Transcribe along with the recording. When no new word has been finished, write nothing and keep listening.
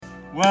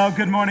Well,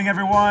 good morning,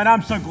 everyone.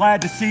 I'm so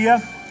glad to see you.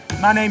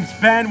 My name's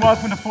Ben.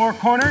 Welcome to Four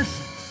Corners.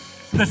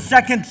 It's the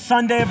second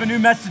Sunday of a new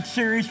message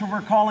series where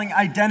we're calling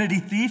Identity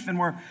Thief, and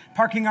we're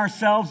parking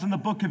ourselves in the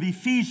book of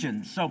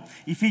Ephesians. So,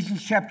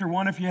 Ephesians chapter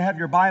 1, if you have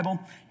your Bible,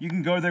 you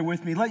can go there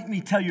with me. Let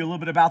me tell you a little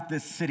bit about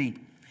this city.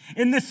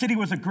 In this city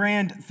was a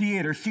grand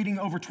theater seating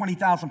over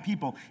 20,000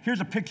 people.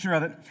 Here's a picture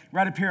of it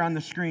right up here on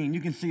the screen.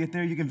 You can see it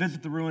there. You can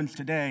visit the ruins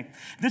today.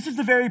 This is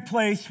the very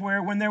place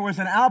where, when there was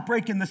an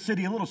outbreak in the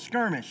city, a little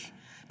skirmish,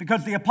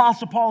 because the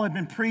Apostle Paul had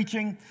been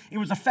preaching, it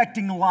was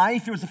affecting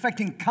life, it was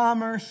affecting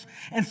commerce,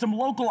 and some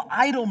local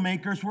idol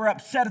makers were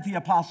upset at the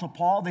Apostle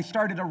Paul. They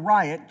started a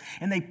riot,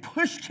 and they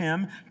pushed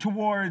him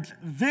towards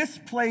this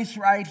place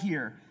right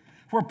here,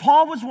 where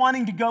Paul was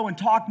wanting to go and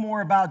talk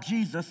more about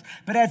Jesus,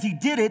 but as he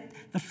did it,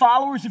 the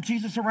followers of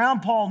Jesus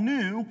around Paul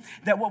knew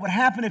that what would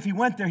happen if he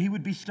went there, he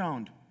would be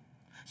stoned.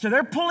 So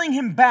they're pulling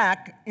him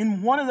back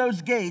in one of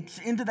those gates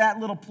into that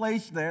little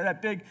place there, that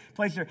big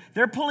place there.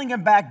 They're pulling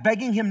him back,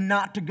 begging him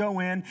not to go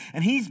in,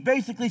 and he's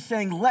basically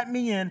saying, "Let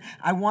me in.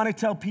 I want to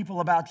tell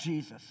people about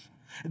Jesus."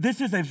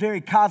 This is a very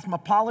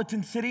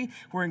cosmopolitan city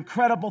where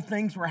incredible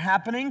things were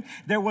happening.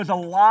 There was a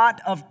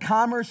lot of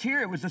commerce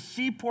here. It was a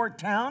seaport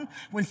town.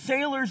 When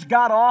sailors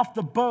got off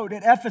the boat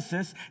at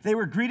Ephesus, they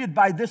were greeted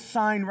by this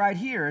sign right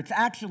here. It's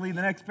actually,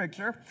 the next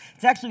picture,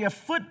 it's actually a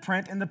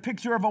footprint in the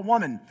picture of a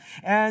woman.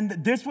 And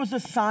this was a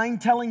sign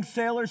telling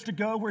sailors to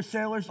go where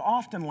sailors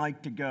often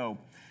like to go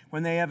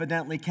when they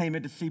evidently came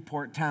into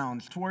seaport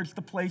towns, towards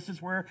the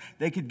places where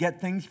they could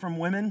get things from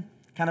women,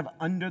 kind of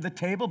under the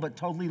table, but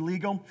totally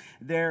legal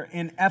there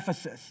in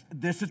Ephesus.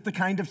 This is the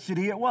kind of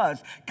city it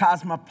was.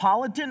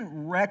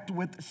 Cosmopolitan, wrecked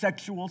with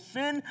sexual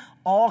sin,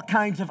 all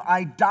kinds of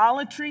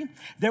idolatry.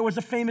 There was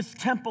a famous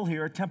temple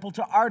here, a temple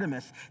to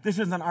Artemis. This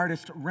is an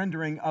artist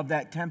rendering of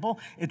that temple.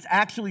 It's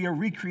actually a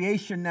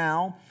recreation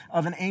now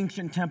of an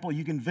ancient temple.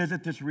 You can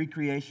visit this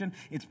recreation.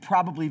 It's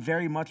probably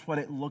very much what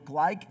it looked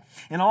like.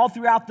 And all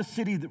throughout the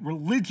city, the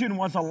religion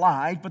was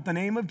alive, but the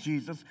name of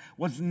Jesus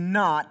was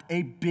not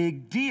a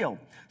big deal.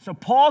 So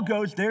Paul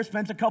goes there,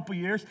 spends a couple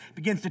years,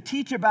 begins to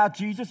teach about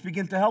Jesus,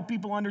 begins to help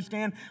people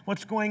understand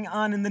what's going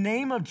on in the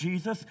name of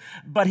Jesus.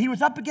 But he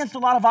was up against a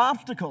lot of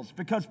obstacles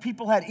because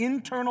people had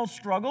internal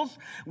struggles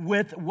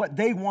with what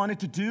they wanted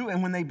to do.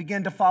 And when they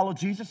began to follow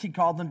Jesus, he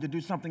called them to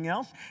do something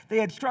else. They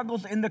had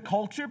struggles in the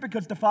culture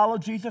because to follow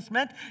Jesus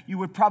meant you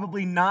would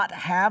probably not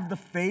have the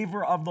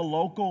favor of the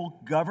local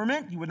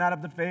government. You would not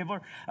have the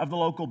favor of the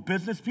local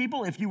business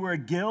people. If you were a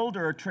guild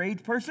or a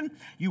trades person,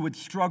 you would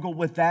struggle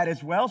with that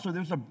as well. So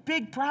there's a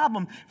big problem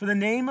for the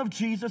name of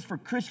Jesus, for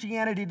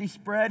Christianity to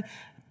spread.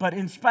 But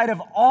in spite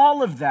of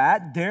all of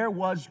that, there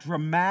was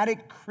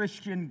dramatic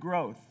Christian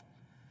growth.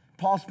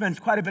 Paul spends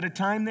quite a bit of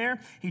time there.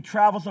 He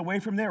travels away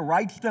from there,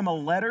 writes them a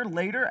letter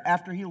later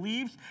after he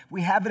leaves.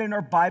 We have it in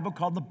our Bible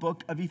called the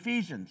book of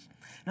Ephesians.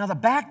 Now, the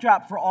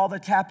backdrop for all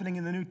that's happening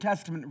in the New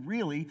Testament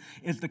really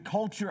is the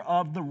culture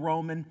of the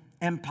Roman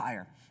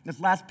Empire. This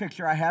last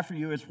picture I have for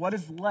you is what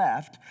is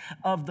left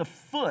of the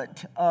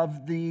foot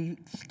of the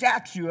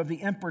statue of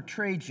the Emperor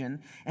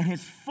Trajan, and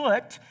his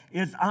foot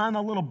is on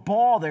a little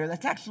ball there.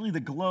 That's actually the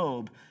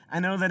globe. I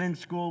know that in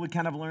school we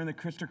kind of learned that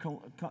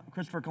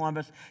Christopher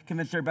Columbus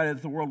convinced everybody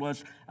that the world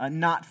was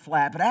not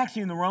flat, but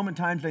actually in the Roman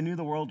times they knew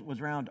the world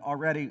was round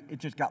already. It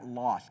just got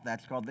lost.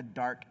 That's called the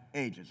Dark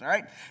Ages, all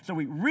right? So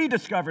we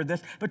rediscovered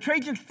this, but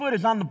Trajan's foot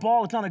is on the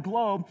ball, it's on a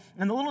globe,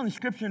 and the little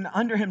inscription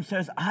under him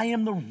says, "I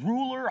am the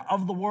ruler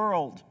of the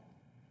world."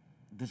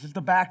 This is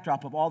the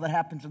backdrop of all that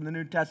happens in the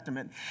New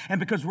Testament. And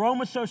because Rome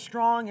was so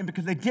strong, and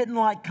because they didn't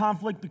like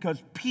conflict,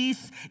 because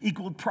peace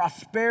equaled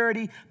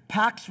prosperity,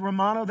 Pax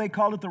Romana, they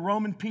called it, the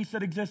Roman peace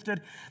that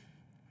existed,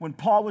 when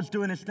Paul was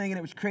doing his thing and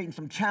it was creating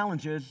some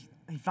challenges,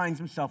 he finds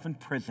himself in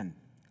prison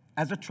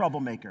as a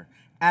troublemaker,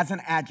 as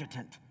an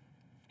adjutant.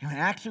 And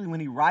actually,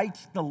 when he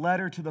writes the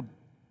letter to the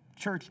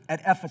church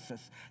at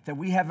Ephesus that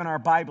we have in our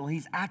Bible,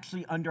 he's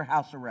actually under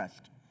house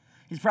arrest.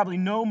 He's probably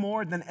no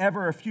more than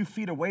ever a few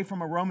feet away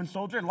from a Roman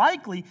soldier,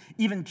 likely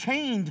even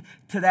chained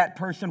to that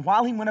person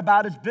while he went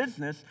about his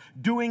business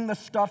doing the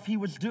stuff he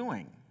was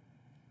doing.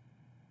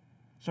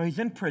 So he's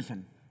in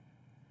prison,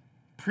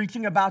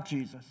 preaching about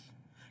Jesus,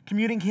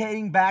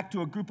 communicating back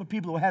to a group of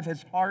people who have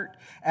his heart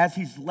as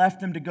he's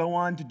left them to go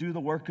on to do the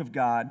work of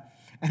God.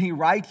 And he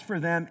writes for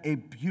them a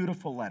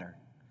beautiful letter.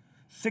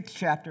 6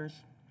 chapters,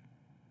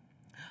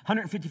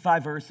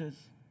 155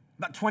 verses,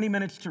 about 20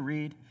 minutes to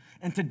read.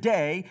 And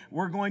today,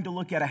 we're going to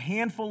look at a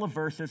handful of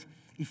verses,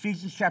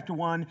 Ephesians chapter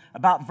 1,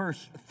 about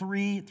verse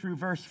 3 through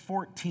verse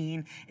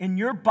 14. In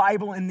your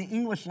Bible, in the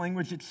English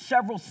language, it's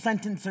several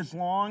sentences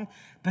long,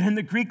 but in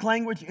the Greek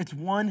language, it's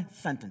one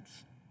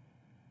sentence.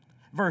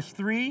 Verse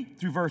 3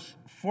 through verse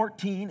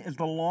 14 is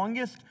the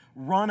longest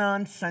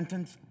run-on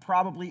sentence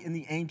probably in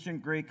the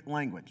ancient Greek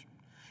language.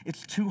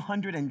 It's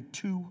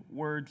 202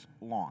 words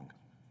long.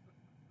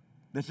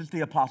 This is the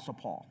Apostle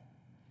Paul.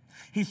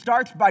 He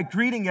starts by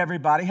greeting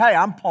everybody. Hey,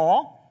 I'm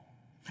Paul.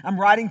 I'm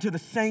writing to the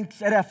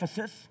saints at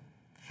Ephesus,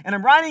 and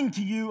I'm writing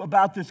to you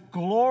about this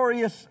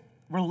glorious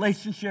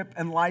relationship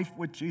and life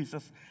with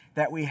Jesus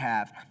that we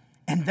have.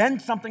 And then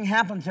something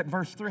happens at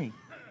verse 3.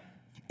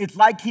 It's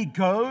like he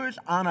goes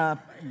on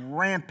a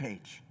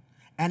rampage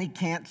and he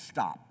can't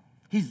stop.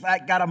 He's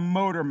like got a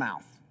motor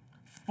mouth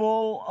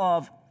full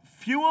of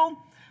fuel,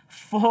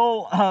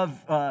 full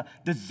of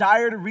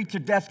desire to reach a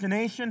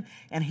destination,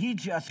 and he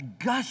just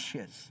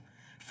gushes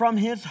from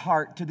his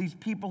heart to these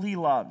people he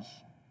loves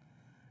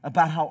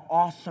about how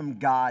awesome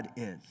God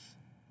is.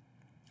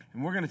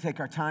 And we're going to take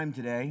our time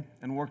today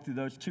and work through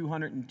those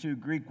 202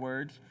 Greek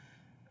words,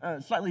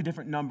 slightly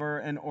different number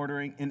and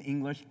ordering in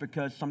English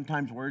because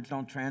sometimes words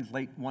don't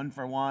translate one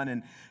for one,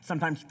 and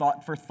sometimes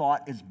thought for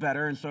thought is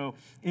better. And so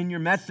in your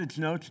message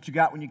notes that you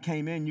got when you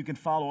came in, you can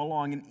follow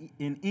along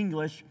in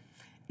English.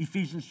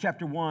 Ephesians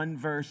chapter 1,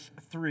 verse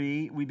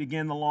 3, we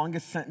begin the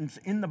longest sentence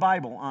in the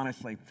Bible,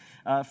 honestly,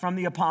 from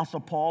the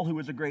Apostle Paul, who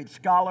was a great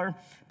scholar,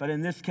 but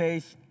in this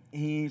case,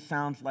 he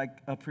sounds like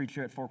a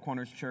preacher at Four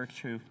Corners Church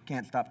who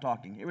can't stop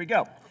talking. Here we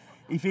go.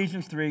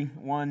 Ephesians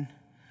 1,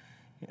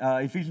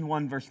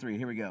 verse 3.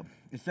 Here we go.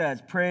 It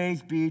says,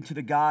 "Praise be to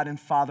the God and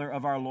Father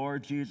of our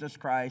Lord Jesus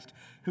Christ,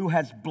 who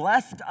has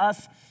blessed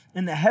us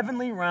in the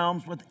heavenly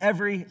realms with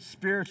every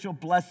spiritual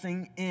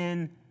blessing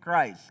in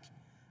Christ."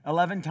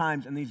 11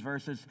 times in these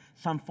verses,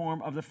 some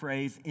form of the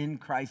phrase "in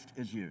Christ"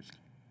 is used.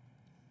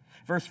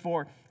 Verse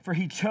 4, For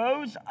he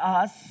chose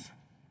us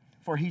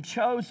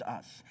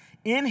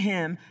in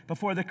him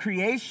before the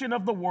creation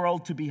of the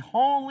world to be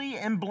holy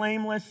and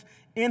blameless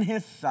in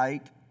his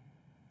sight.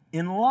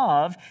 In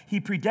love,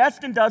 he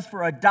predestined us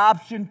for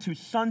adoption to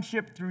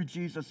sonship through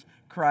Jesus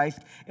Christ,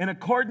 in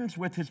accordance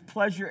with his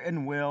pleasure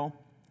and will,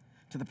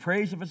 to the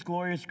praise of his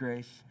glorious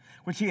grace,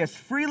 which he has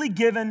freely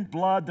given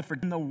blood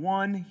in the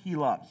one he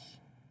loves.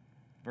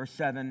 Verse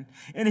 7,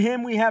 in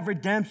him we have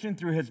redemption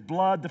through his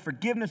blood, the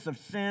forgiveness of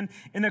sin,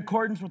 in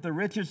accordance with the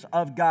riches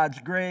of God's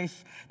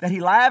grace, that he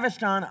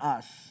lavished on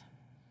us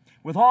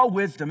with all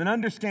wisdom and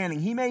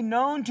understanding. He made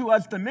known to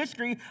us the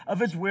mystery of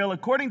his will,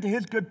 according to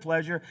his good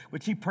pleasure,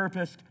 which he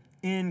purposed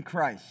in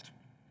Christ,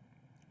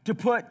 to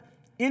put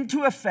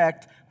into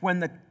effect when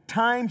the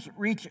times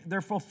reach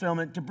their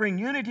fulfillment, to bring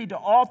unity to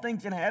all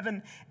things in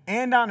heaven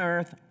and on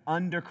earth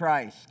under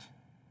Christ.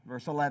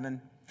 Verse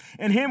 11,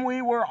 in him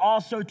we were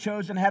also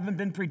chosen, having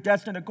been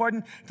predestined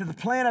according to the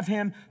plan of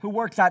him who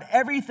works out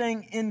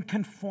everything in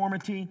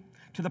conformity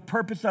to the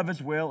purpose of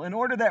his will, in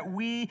order that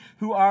we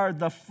who are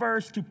the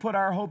first to put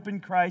our hope in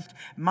Christ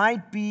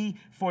might be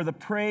for the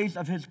praise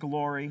of his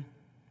glory.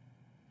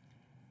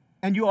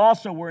 And you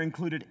also were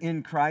included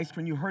in Christ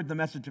when you heard the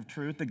message of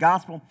truth, the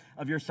gospel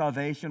of your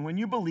salvation. When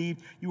you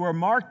believed, you were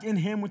marked in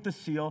him with the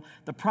seal,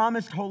 the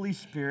promised Holy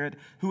Spirit,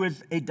 who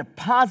is a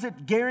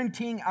deposit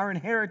guaranteeing our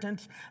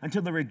inheritance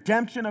until the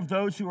redemption of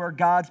those who are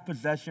God's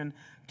possession,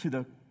 to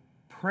the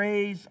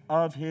praise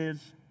of his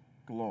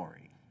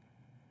glory.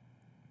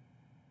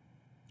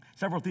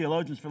 Several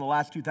theologians for the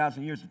last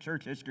 2,000 years of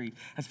church history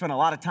have spent a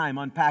lot of time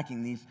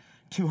unpacking these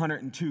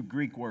 202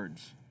 Greek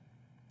words.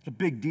 It's a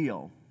big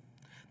deal.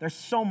 There's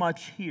so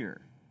much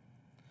here.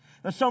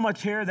 There's so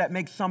much here that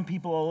makes some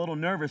people a little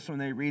nervous when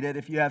they read it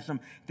if you have some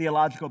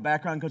theological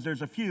background, because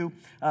there's a few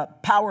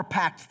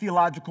power-packed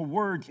theological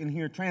words in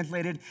here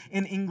translated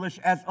in English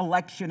as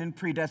election and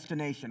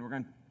predestination. We're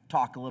going to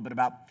talk a little bit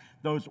about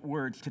those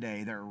words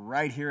today. They're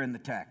right here in the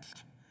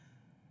text.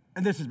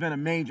 And this has been a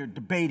major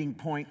debating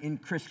point in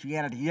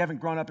Christianity. You haven't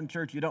grown up in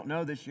church, you don't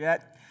know this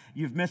yet.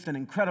 You've missed an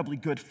incredibly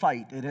good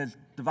fight. It has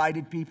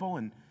divided people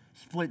and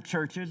split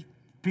churches.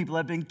 People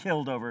have been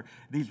killed over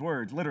these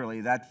words.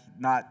 Literally, that's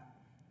not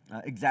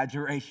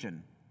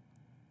exaggeration.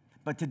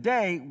 But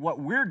today, what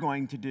we're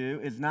going to do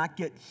is not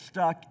get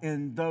stuck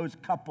in those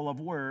couple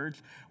of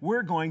words.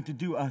 We're going to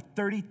do a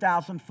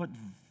 30,000-foot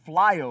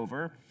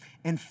flyover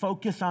and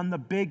focus on the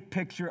big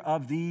picture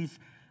of these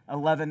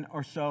 11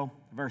 or so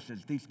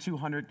verses, these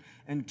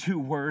 202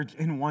 words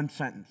in one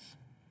sentence.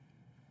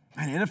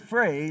 And in a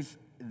phrase,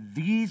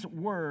 these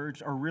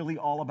words are really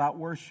all about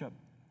worship.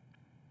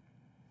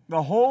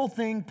 The whole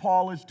thing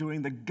Paul is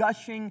doing, the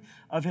gushing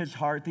of his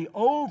heart, the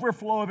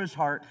overflow of his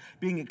heart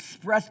being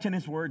expressed in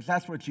his words,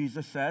 that's what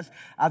Jesus says.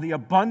 Out of the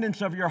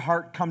abundance of your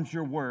heart comes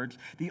your words.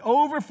 The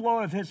overflow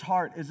of his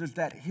heart is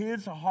that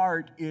his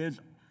heart is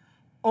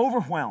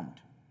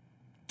overwhelmed,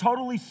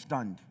 totally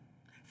stunned,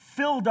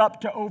 filled up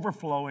to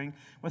overflowing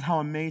with how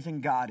amazing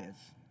God is.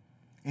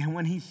 And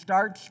when he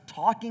starts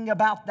talking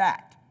about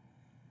that,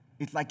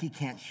 it's like he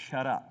can't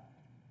shut up.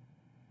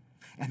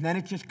 And then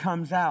it just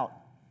comes out,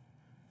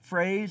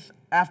 phrase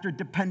after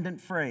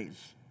dependent phrase,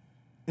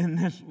 in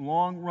this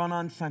long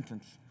run-on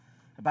sentence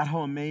about how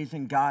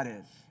amazing God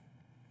is.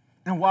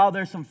 And while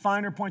there's some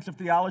finer points of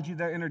theology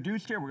that are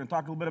introduced here, we're going to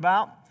talk a little bit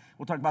about,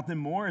 we'll talk about them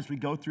more as we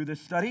go through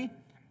this study.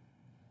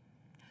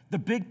 The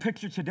big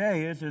picture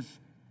today is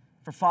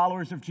for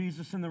followers of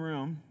Jesus in the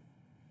room,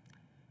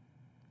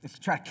 is to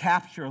try to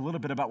capture a little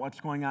bit about what's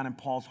going on in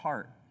Paul's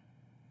heart.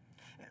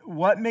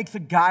 What makes a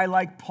guy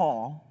like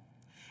Paul,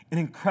 in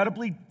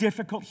incredibly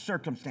difficult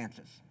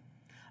circumstances,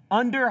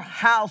 under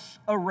house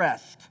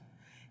arrest,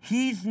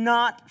 he's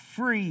not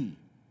free.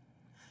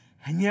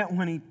 And yet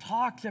when he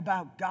talks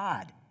about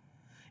God,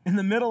 in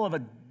the middle of a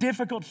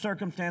difficult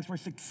circumstance where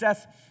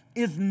success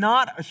is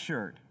not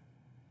assured,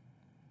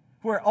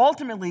 where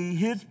ultimately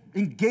his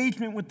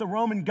engagement with the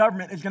Roman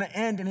government is going to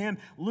end in him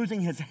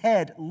losing his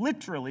head,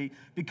 literally,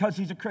 because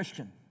he's a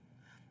Christian.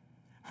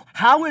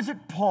 How is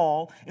it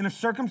Paul, in a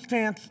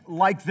circumstance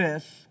like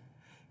this,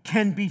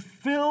 can be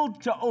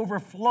filled to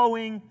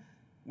overflowing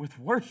with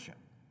worship?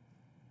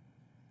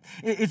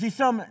 Is he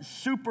some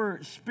super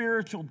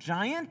spiritual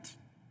giant?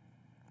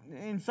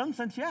 In some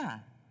sense, yeah.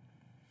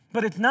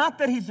 But it's not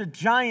that he's a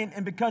giant,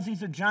 and because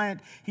he's a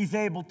giant, he's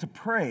able to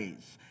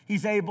praise.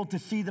 He's able to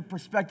see the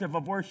perspective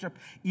of worship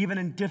even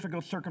in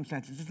difficult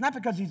circumstances. It's not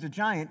because he's a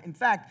giant. In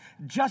fact,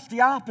 just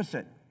the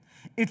opposite.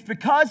 It's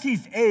because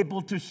he's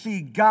able to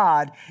see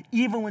God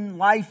even when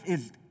life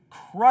is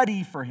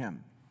cruddy for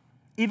him,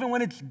 even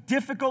when it's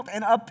difficult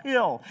and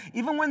uphill,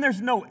 even when there's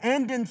no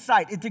end in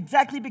sight. It's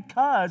exactly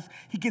because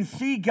he can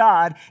see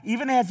God,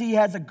 even as he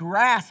has a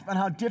grasp on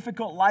how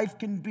difficult life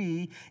can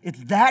be. It's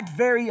that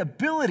very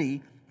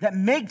ability that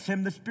makes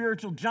him the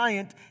spiritual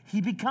giant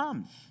he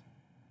becomes.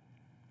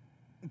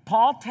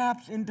 Paul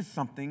taps into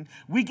something.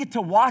 We get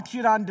to watch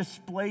it on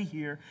display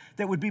here.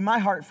 That would be my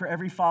heart for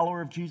every follower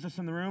of Jesus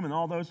in the room and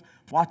all those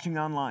watching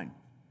online.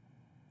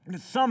 And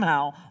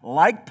somehow,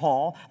 like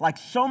Paul, like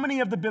so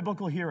many of the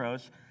biblical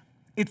heroes,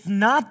 it's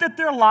not that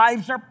their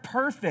lives are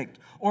perfect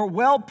or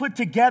well put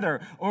together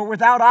or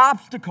without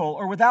obstacle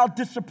or without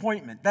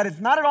disappointment. That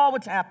is not at all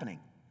what's happening.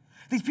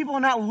 These people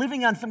are not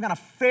living on some kind of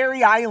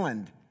fairy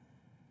island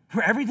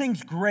where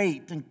everything's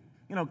great and,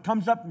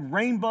 comes up in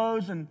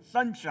rainbows and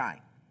sunshine.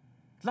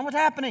 It's not what's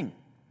happening.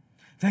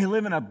 They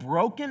live in a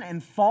broken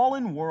and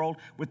fallen world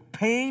with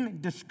pain,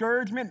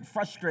 discouragement, and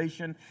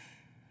frustration.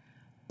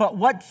 But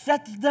what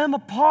sets them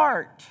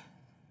apart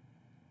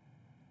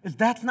is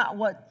that's not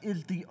what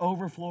is the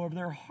overflow of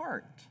their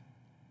heart.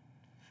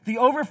 The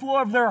overflow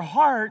of their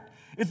heart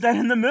is that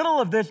in the middle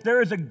of this,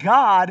 there is a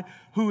God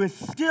who is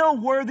still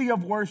worthy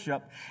of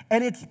worship.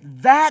 And it's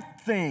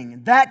that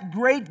thing, that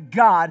great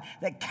God,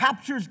 that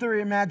captures their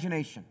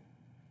imagination,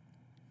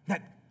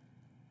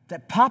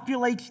 that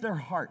populates their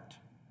heart,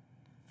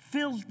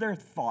 fills their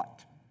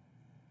thought.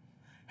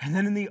 And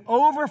then in the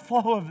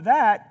overflow of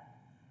that,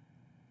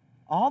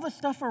 all the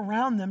stuff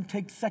around them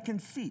takes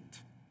second seat.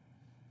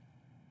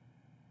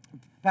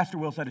 Pastor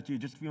Will said it to you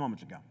just a few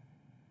moments ago.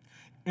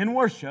 In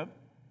worship,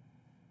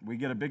 we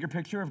get a bigger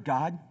picture of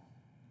God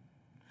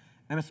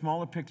and a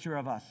smaller picture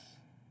of us.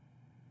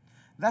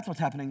 That's what's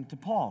happening to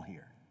Paul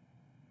here.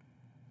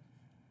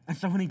 And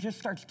so when he just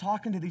starts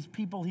talking to these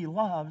people he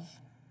loves,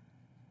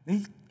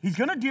 he's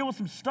going to deal with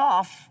some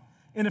stuff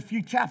in a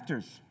few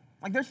chapters.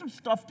 Like there's some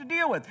stuff to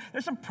deal with.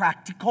 There's some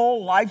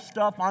practical life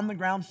stuff, on the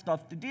ground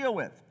stuff to deal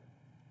with.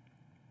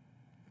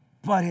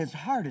 But his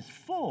heart is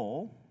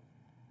full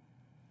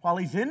while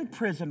he's in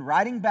prison,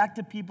 writing back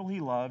to people he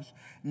loves,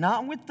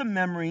 not with the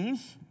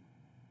memories,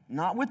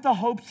 not with the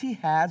hopes he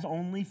has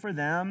only for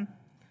them,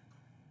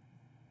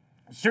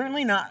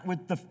 certainly not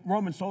with the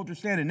Roman soldier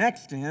standing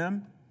next to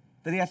him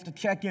that he has to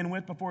check in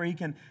with before he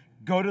can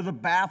go to the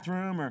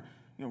bathroom or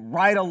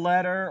write a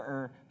letter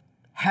or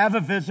have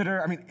a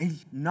visitor. I mean,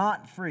 he's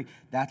not free.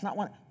 That's not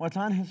what's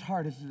on his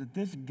heart is that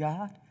this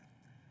God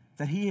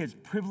that he is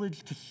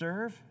privileged to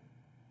serve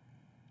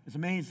is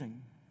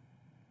amazing.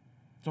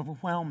 It's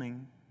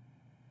overwhelming.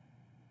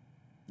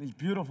 He's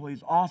beautiful.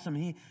 He's awesome.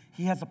 He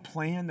has a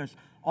plan. There's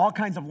all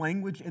kinds of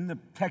language in the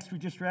text we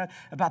just read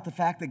about the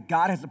fact that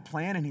God has a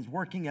plan and he's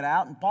working it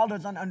out. And Paul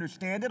doesn't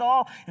understand it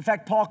all. In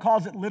fact, Paul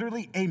calls it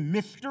literally a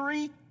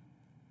mystery.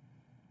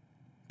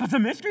 But the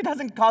mystery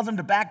doesn't cause him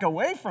to back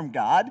away from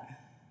God.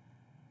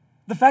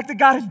 The fact that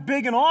God is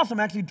big and awesome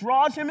actually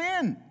draws him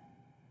in.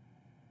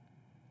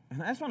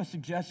 And I just want to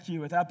suggest to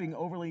you, without being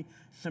overly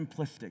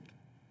simplistic,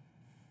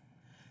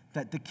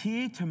 that the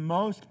key to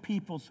most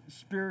people's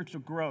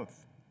spiritual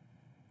growth,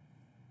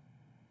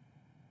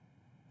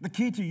 the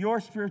key to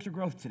your spiritual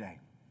growth today,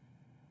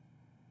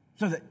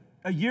 so that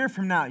a year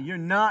from now you're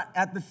not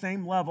at the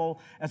same level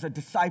as a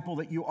disciple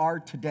that you are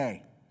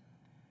today,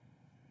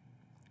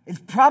 is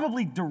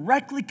probably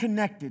directly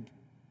connected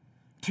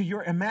to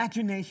your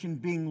imagination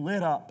being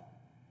lit up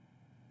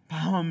by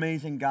how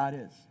amazing God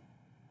is.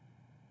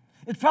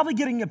 It's probably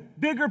getting a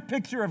bigger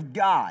picture of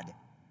God.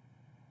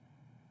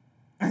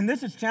 And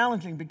this is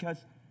challenging because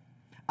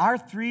our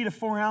 3 to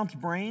 4 ounce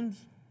brains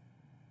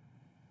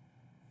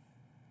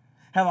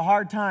have a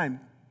hard time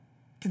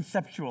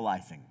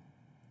conceptualizing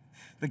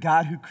the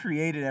God who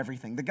created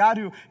everything. The God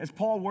who, as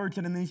Paul words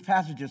it in these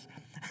passages,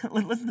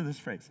 listen to this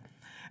phrase.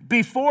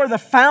 Before the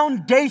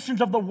foundations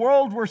of the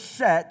world were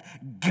set,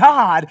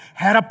 God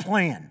had a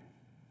plan.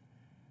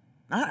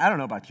 I don't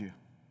know about you.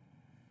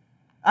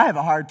 I have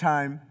a hard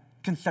time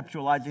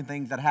conceptualizing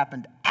things that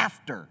happened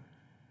after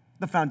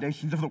the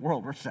foundations of the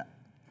world were set.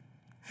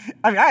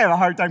 I have a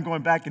hard time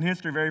going back in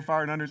history very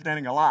far and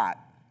understanding a lot.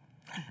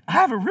 I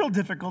have a real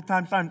difficult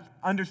time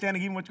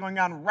understanding even what's going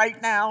on right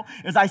now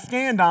as I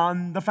stand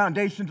on the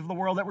foundations of the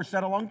world that were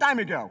set a long time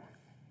ago.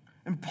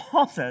 And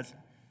Paul says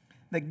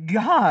that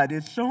God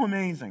is so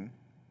amazing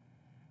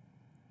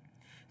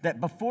that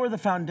before the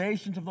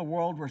foundations of the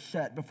world were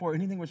set, before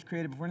anything was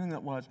created, before anything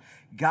that was,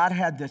 God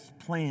had this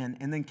plan.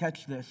 And then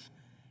catch this,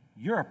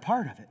 you're a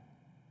part of it.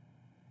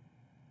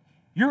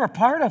 You're a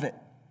part of it.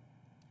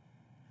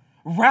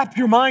 Wrap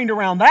your mind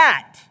around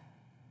that.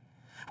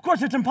 Of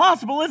course, it's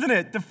impossible, isn't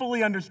it, to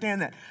fully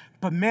understand that.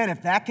 But man,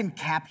 if that can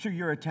capture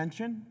your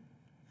attention,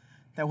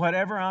 that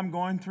whatever I'm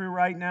going through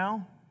right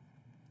now,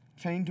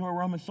 chained to a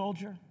Roman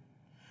soldier,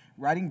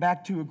 writing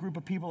back to a group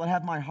of people that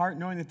have my heart,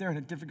 knowing that they're in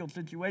a difficult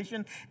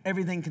situation,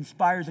 everything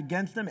conspires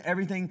against them,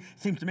 everything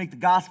seems to make the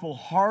gospel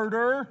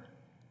harder.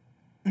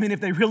 I mean, if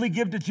they really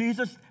give to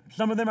Jesus,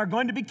 some of them are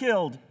going to be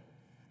killed.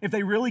 If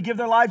they really give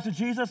their lives to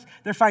Jesus,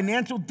 their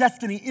financial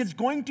destiny is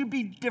going to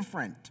be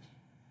different.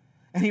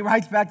 And he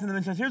writes back to them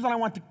and says, here's what I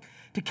want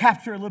to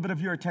capture a little bit of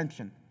your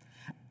attention.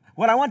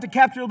 What I want to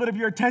capture a little bit of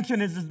your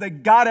attention is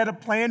that God had a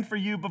plan for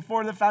you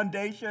before the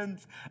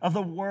foundations of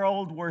the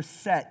world were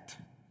set.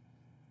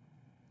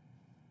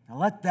 Now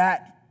let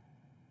that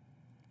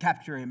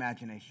capture your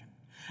imagination.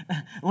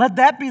 Let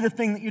that be the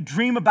thing that you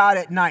dream about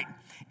at night.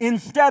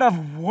 Instead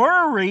of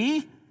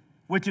worry,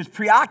 which is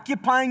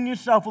preoccupying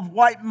yourself with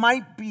what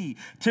might be,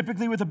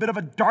 typically with a bit of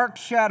a dark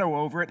shadow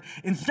over it,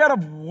 instead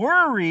of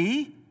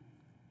worry,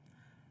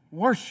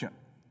 worship,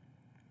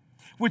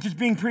 which is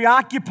being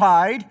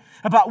preoccupied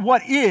about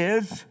what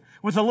is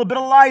with a little bit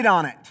of light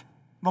on it.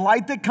 The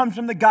light that comes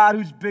from the God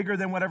who's bigger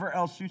than whatever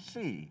else you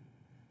see.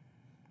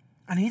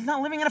 And he's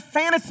not living in a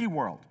fantasy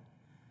world.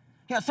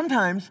 Yeah,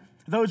 sometimes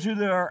those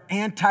who are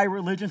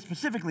anti-religion,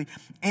 specifically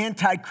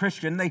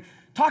anti-Christian, they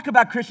talk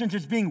about Christians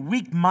as being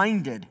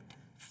weak-minded. It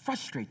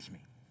frustrates me.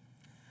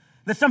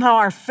 That somehow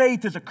our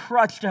faith is a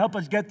crutch to help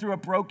us get through a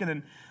broken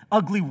and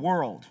ugly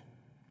world.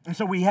 And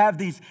so we have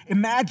these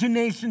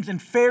imaginations and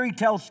fairy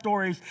tale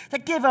stories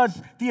that give us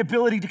the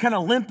ability to kind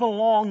of limp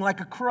along like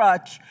a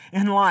crutch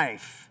in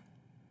life.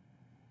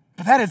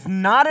 But that is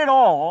not at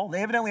all,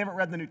 they evidently haven't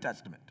read the New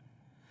Testament.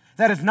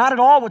 That is not at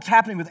all what's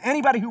happening with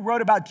anybody who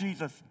wrote about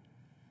Jesus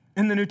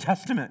in the New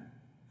Testament.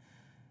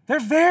 They're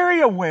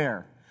very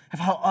aware of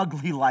how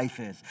ugly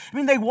life is. I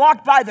mean, they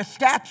walked by the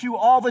statue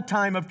all the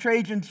time of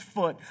Trajan's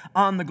foot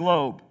on the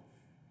globe.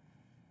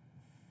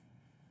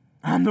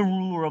 I'm the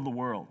ruler of the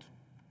world.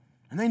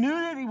 And they knew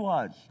that he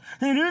was.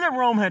 They knew that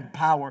Rome had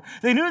power.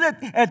 They knew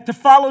that to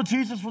follow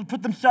Jesus would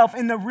put themselves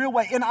in the real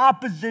way, in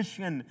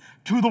opposition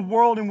to the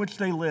world in which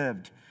they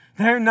lived.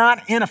 They're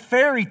not in a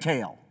fairy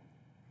tale.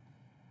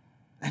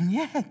 And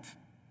yet,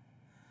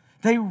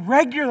 they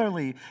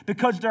regularly,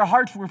 because their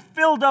hearts were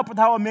filled up with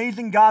how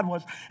amazing God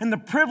was and the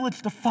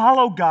privilege to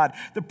follow God,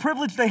 the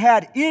privilege they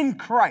had in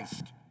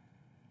Christ,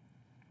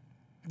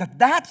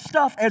 that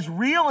stuff, as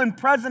real and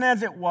present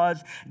as it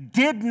was,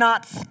 did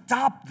not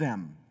stop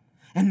them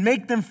and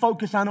make them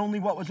focus on only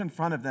what was in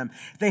front of them.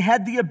 They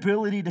had the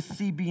ability to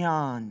see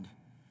beyond.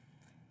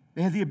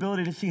 They had the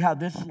ability to see how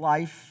this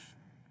life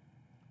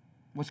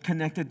was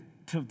connected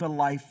to the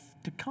life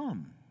to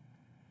come.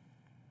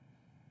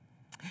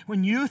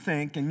 When you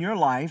think in your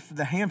life,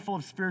 the handful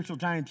of spiritual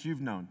giants you've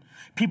known,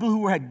 people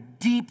who had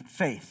deep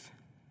faith,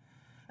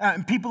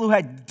 people who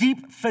had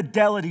deep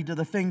fidelity to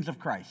the things of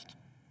Christ,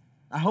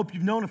 I hope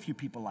you've known a few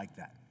people like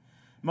that.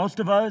 Most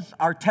of us,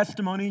 our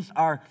testimonies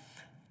are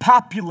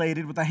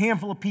populated with a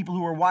handful of people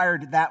who are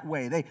wired that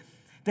way.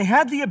 They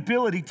had the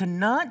ability to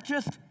not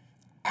just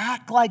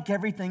act like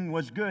everything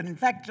was good. In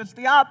fact, just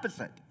the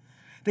opposite.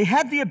 They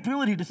had the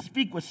ability to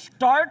speak with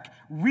stark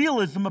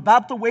realism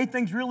about the way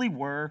things really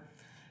were.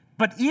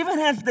 But even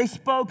as they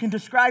spoke and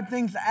described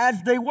things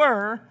as they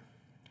were,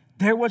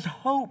 there was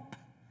hope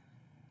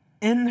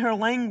in their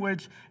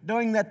language,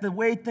 knowing that the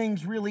way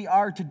things really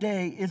are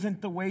today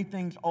isn't the way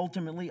things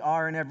ultimately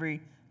are in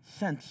every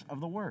sense of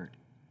the word.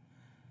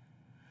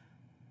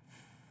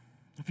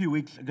 A few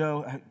weeks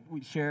ago,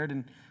 we shared,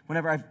 and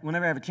whenever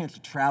I have a chance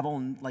to travel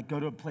and go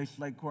to a place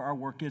like where our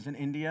work is in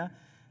India,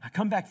 I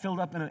come back filled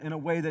up in a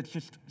way that's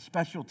just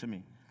special to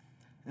me.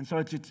 And so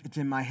it's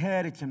in my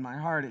head, it's in my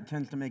heart, it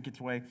tends to make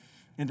its way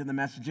into the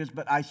messages.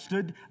 But I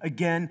stood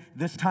again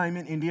this time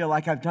in India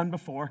like I've done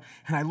before,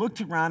 and I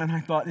looked around and I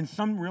thought, in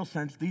some real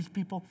sense, these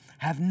people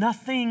have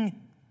nothing.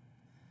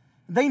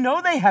 They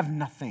know they have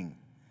nothing.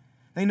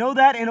 They know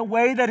that in a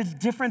way that is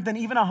different than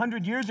even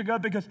 100 years ago,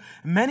 because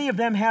many of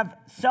them have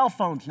cell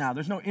phones now.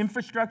 There's no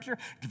infrastructure.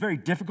 It's very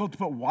difficult to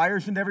put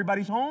wires into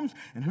everybody's homes,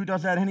 and who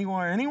does that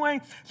anywhere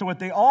anyway? So what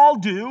they all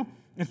do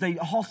is they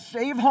all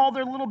save all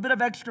their little bit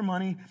of extra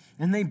money,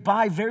 and they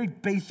buy very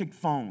basic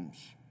phones.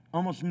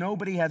 Almost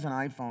nobody has an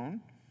iPhone,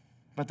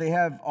 but they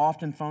have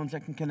often phones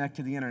that can connect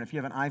to the internet. If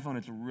you have an iPhone,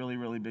 it's a really,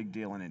 really big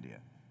deal in India.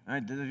 All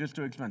right? They're just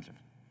too expensive.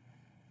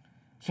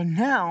 So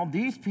now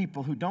these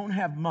people who don't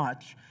have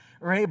much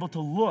are able to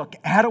look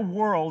at a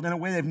world in a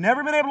way they've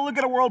never been able to look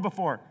at a world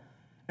before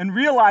and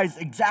realize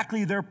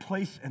exactly their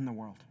place in the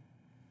world.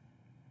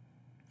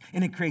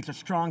 And it creates a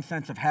strong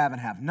sense of have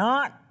and have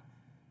not.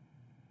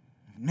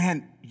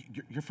 Man,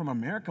 you're from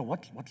America.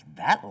 What's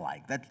that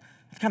like? That's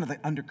kind of the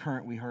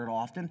undercurrent we heard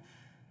often.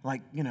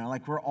 Like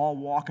we're all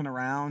walking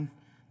around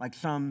like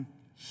some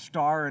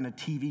star in a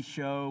TV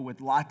show with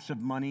lots of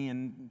money,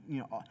 and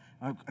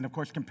and of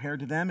course, compared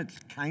to them, it's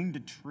kind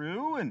of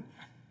true. And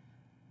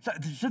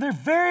so they're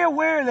very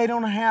aware they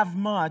don't have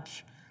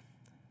much.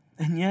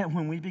 And yet,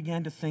 when we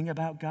began to sing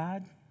about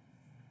God,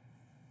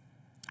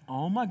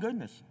 oh my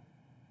goodness,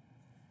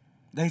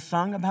 they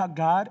sung about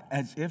God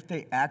as if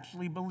they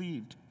actually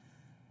believed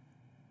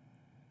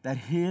that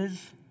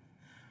His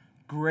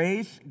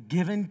grace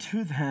given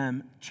to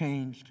them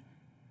changed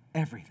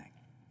everything.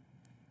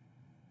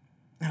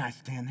 And I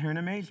stand there in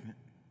amazement.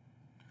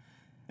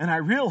 And I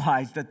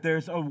realize that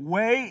there's a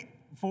way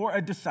for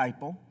a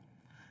disciple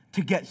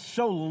to get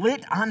so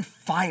lit on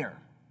fire,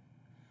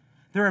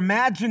 their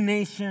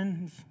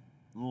imaginations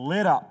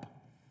lit up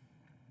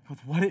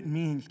with what it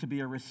means to be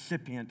a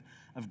recipient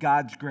of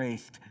God's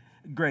grace,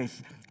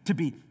 to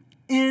be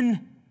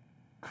in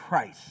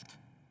Christ.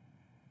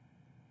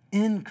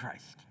 In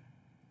Christ.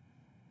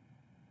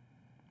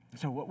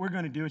 So what we're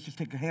going to do is just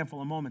take a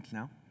handful of moments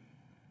now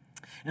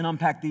and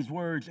unpack these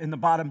words. In the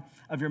bottom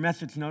of your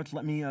message notes,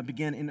 let me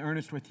begin in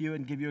earnest with you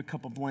and give you a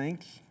couple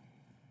blanks.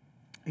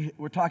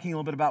 We're talking a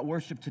little bit about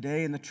worship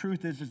today, and the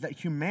truth is that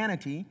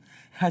humanity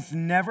has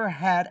never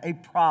had a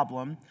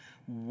problem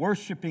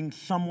worshiping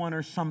someone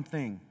or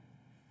something.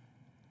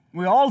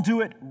 We all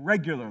do it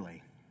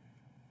regularly.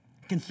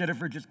 Consider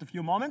for just a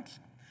few moments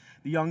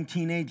the young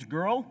teenage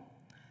girl,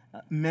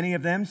 many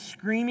of them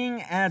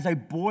screaming as a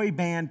boy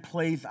band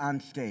plays on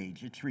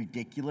stage. It's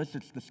ridiculous.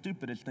 It's the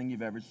stupidest thing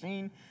you've ever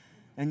seen,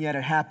 and yet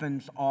it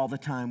happens all the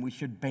time. We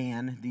should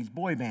ban these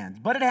boy bands,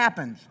 but it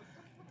happens.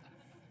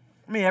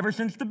 I mean, ever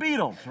since the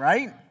Beatles,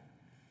 right?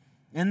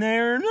 And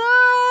they're,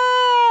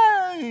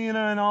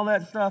 and all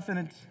that stuff,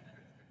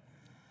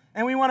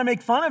 and we want to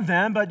make fun of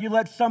them, but you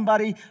let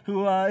somebody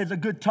who is a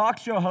good talk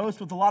show host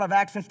with a lot of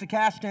access to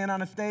cash stand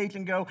on a stage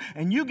and go,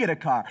 and you get a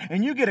car,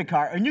 and you get a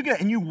car, and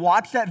you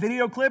watch that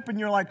video clip, and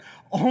you're like,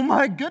 oh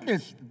my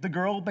goodness, the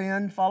boy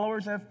band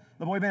followers have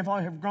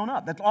grown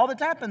up. That's all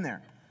that's happened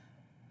there,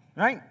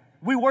 right?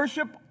 We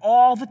worship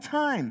all the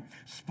time.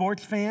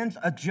 Sports fans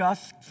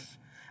adjust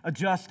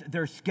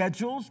their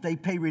schedules. They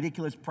pay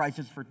ridiculous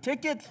prices for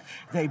tickets.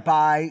 They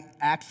buy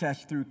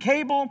access through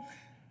cable.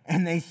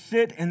 And they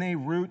sit and they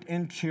root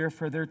and cheer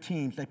for their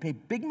teams. They pay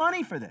big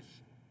money for this.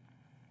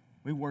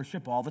 We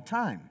worship all the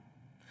time.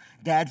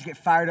 Dads get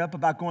fired up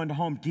about going to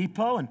Home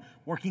Depot and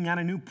working on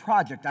a new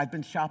project. I've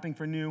been shopping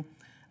for new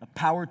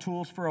power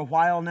tools for a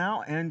while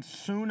now, and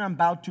soon I'm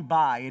about to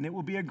buy, and it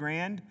will be a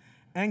grand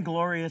and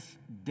glorious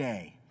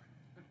day.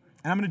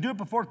 And I'm going to do it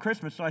before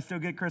Christmas so I still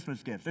get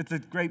Christmas gifts. It's a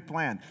great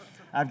plan.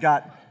 Go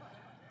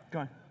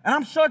on. And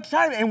I'm so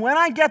excited. And when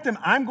I get them,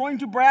 I'm going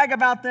to brag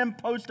about them,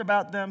 post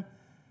about them.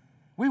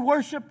 We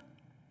worship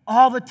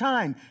all the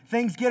time.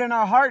 Things get in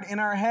our heart, in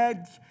our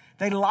heads.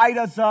 They light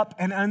us up.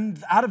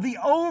 And out of the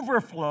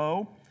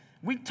overflow,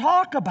 we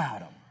talk about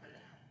them.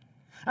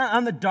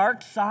 On the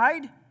dark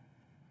side,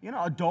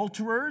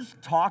 adulterers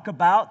talk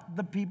about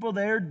the people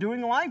they're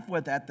doing life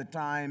with at the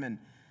time. And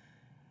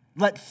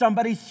let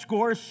somebody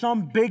score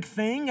some big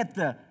thing at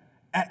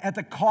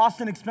the cost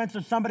and expense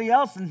of somebody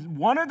else. And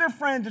one of their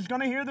friends is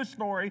going to hear the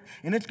story,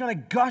 and it's going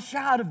to gush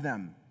out of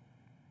them.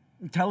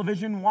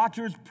 Television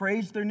watchers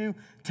praise their new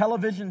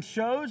television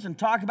shows and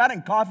talk about it,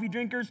 and coffee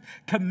drinkers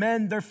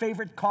commend their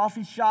favorite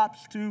coffee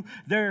shops to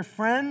their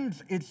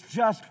friends. It's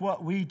just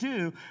what we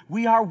do.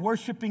 We are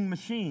worshiping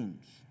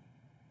machines.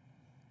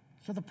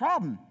 So the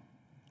problem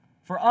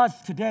for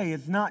us today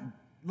is not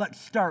let's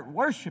start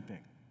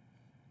worshiping.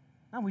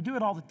 No, we do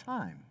it all the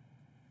time.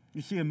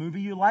 You see a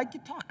movie you like, you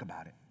talk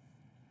about it.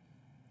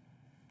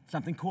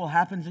 Something cool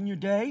happens in your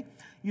day,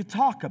 you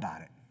talk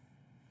about it.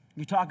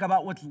 You talk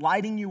about what's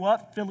lighting you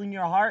up, filling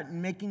your heart, and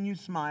making you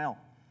smile.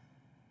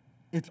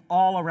 It's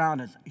all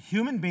around us.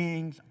 Human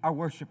beings are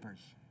worshipers.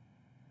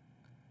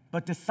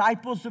 But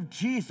disciples of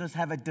Jesus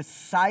have a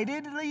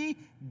decidedly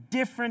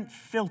different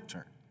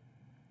filter.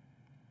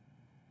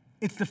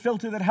 It's the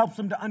filter that helps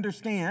them to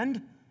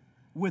understand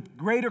with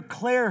greater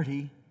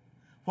clarity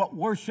what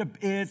worship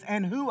is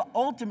and who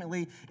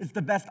ultimately is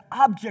the best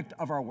object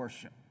of our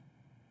worship.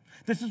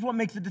 This is what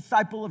makes a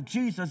disciple of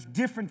Jesus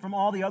different from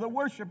all the other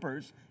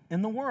worshipers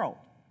in the world.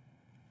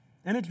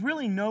 And it's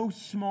really no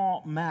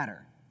small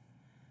matter.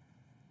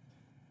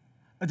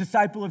 A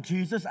disciple of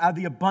Jesus, out of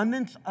the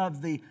abundance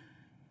of the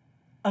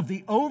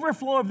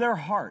overflow of their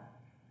heart,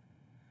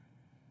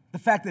 the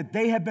fact that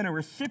they have been a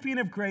recipient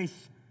of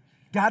grace,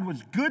 God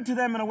was good to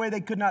them in a way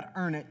they could not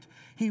earn it.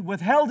 He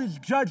withheld His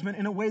judgment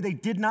in a way they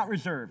did not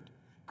deserve.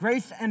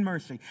 Grace and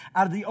mercy.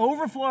 Out of the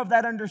overflow of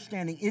that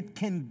understanding, it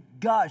can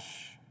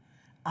gush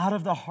out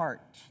of the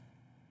heart.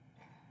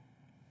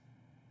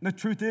 The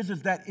truth is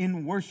that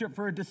in worship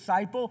for a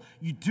disciple,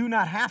 you do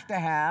not have to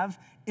have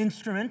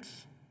instruments.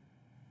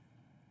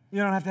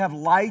 You don't have to have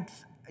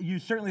lights. You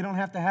certainly don't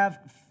have to have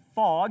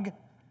fog. You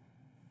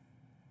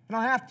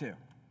don't have to.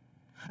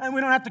 And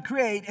we don't have to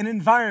create an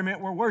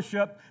environment where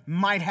worship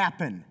might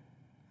happen.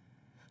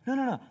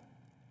 No.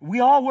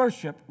 We all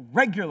worship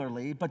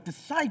regularly, but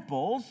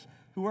disciples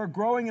who are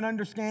growing in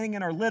understanding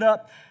and are lit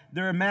up,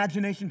 their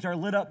imaginations are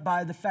lit up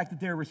by the fact that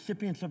they're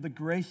recipients of the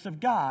grace of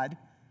God,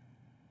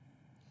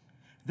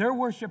 their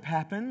worship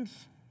happens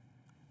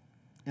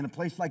in a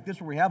place like this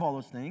where we have all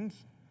those things,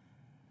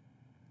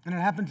 and it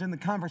happens in the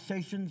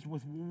conversations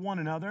with one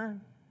another.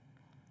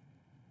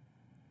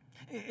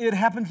 It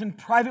happens in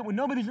private when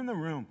nobody's in the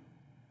room.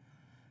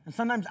 And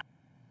sometimes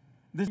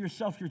this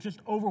yourself, you're just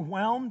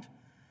overwhelmed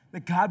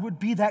that God would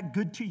be that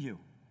good to you.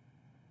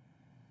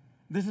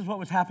 This is what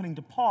was happening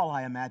to Paul,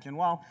 I imagine.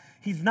 While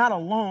he's not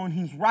alone,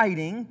 he's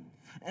writing,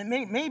 and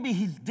maybe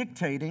he's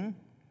dictating,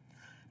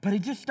 but he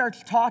just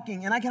starts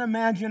talking. And I can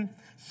imagine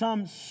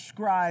some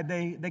scribe,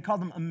 they call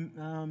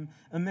them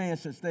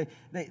Emmaus.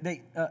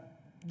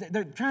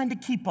 They're trying to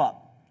keep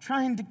up.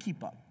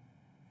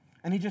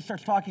 And he just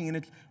starts talking, and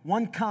it's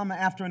one comma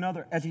after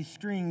another as he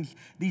strings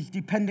these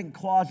dependent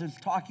clauses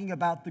talking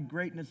about the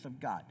greatness of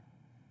God.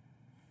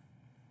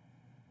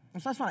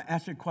 And so I just want to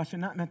ask you a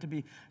question, not meant to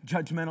be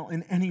judgmental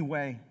in any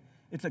way.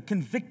 It's a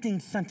convicting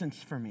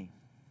sentence for me.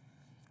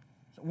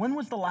 So when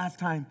was the last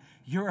time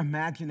your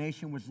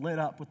imagination was lit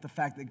up with the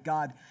fact that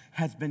God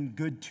has been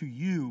good to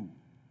you?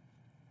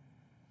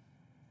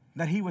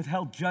 That he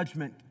withheld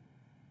judgment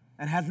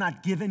and has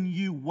not given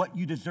you what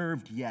you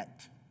deserved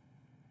yet?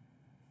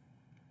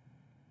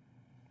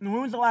 And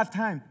when was the last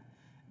time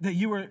that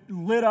you were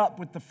lit up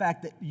with the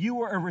fact that you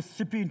were a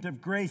recipient of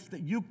grace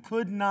that you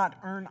could not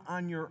earn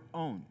on your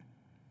own?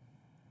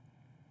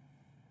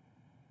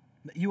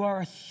 That you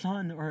are a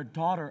son or a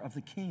daughter of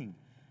the King.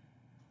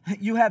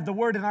 You have, the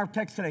word in our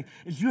text today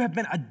is you have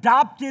been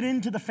adopted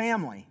into the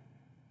family.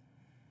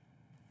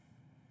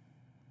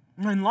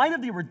 And in light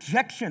of the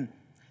rejection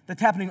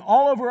that's happening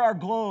all over our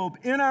globe,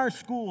 in our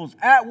schools,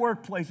 at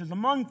workplaces,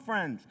 among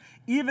friends,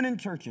 even in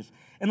churches,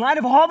 in light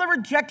of all the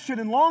rejection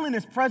and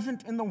loneliness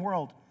present in the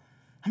world,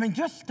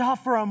 just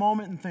stop for a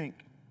moment and think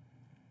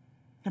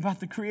about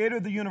the creator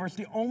of the universe,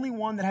 the only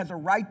one that has a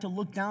right to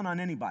look down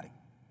on anybody.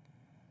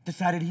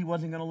 Decided he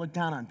wasn't going to look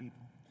down on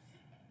people.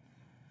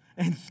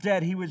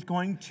 Instead, he was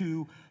going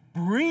to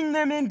bring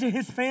them into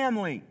his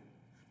family.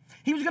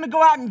 He was going to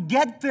go out and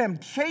get them,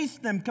 chase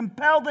them,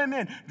 compel them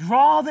in,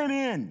 draw them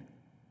in.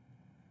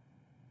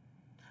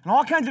 And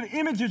all kinds of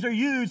images are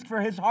used for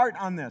his heart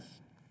on this.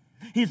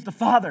 He's the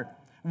father,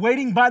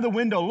 waiting by the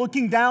window,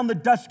 looking down the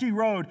dusty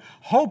road,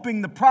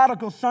 hoping the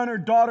prodigal son or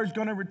daughter is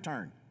going to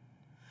return.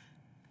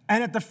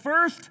 And at the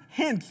first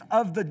hints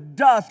of the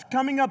dust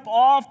coming up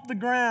off the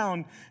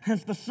ground,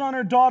 as the son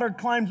or daughter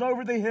climbs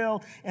over the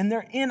hill and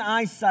they're in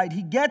eyesight,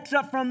 he gets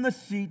up from the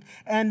seat,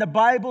 and the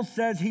Bible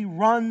says he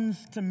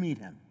runs to meet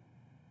him.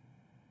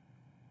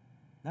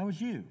 That was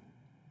you.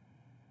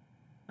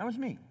 That was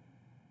me.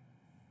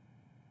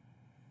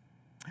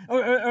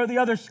 Or the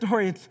other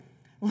story, it's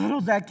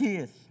little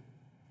Zacchaeus.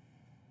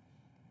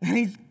 And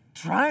he's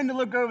trying to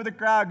look over the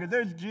crowd because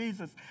there's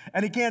Jesus,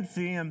 and he can't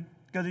see him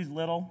because he's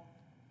little.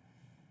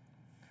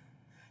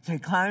 So he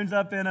climbs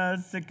up in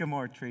a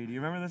sycamore tree. Do you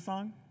remember this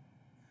song?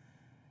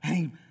 And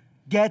he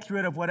gets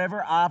rid of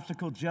whatever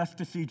obstacle just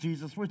to see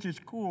Jesus, which is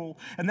cool.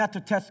 And that's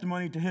a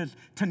testimony to his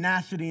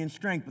tenacity and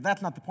strength. But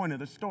that's not the point of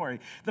the story.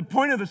 The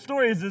point of the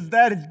story is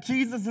that as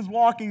Jesus is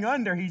walking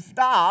under, he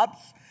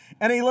stops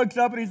and he looks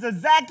up and he says,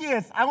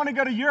 Zacchaeus, I want to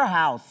go to your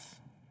house.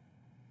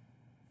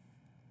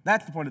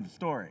 That's the point of the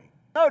story.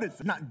 Notice,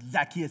 it's not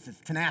Zacchaeus'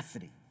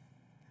 tenacity.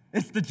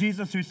 It's the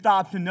Jesus who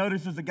stops and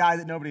notices a guy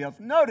that nobody else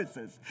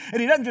notices.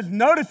 And he doesn't just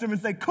notice him and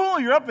say,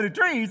 cool, you're up in a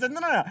tree. He says,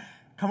 no.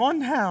 Come on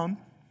down.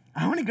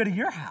 I want to go to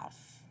your house.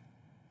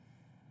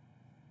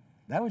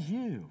 That was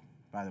you,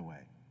 by the way.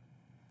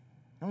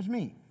 That was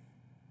me.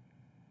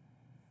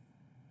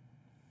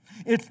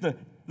 It's the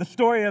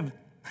story of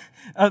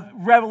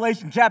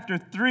Revelation chapter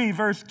 3,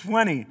 verse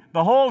 20.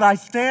 Behold, I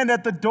stand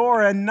at the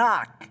door and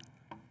knock.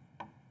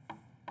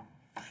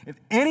 If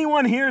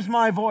anyone hears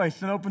my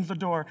voice and opens the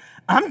door,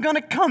 I'm going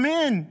to come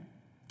in.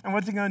 And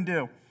what's he going to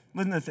do?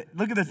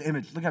 Look at this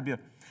image. Look how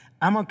beautiful.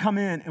 I'm going to come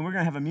in and we're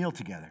going to have a meal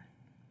together.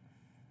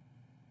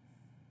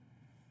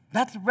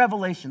 That's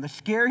Revelation, the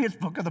scariest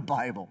book of the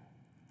Bible.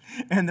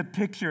 And the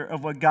picture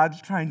of what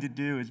God's trying to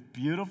do is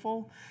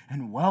beautiful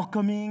and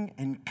welcoming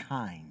and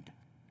kind.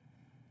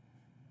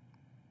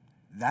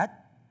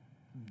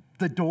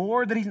 The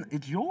door that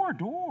it's your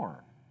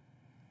door.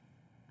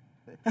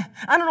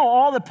 I don't know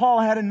all that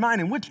Paul had in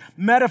mind and which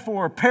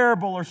metaphor,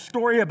 parable, or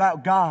story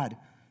about God.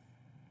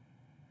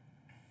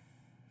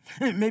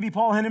 Maybe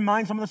Paul had in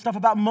mind some of the stuff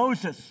about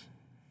Moses.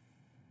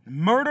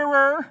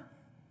 Murderer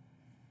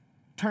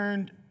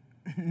turned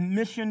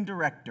mission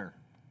director.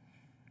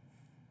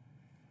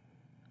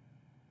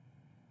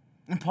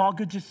 And Paul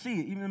could just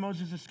see it. Even though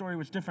Moses' story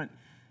was different.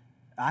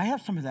 I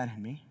have some of that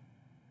in me.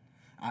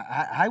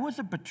 I was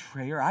a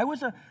betrayer.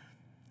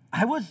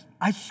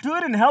 I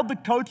stood and held the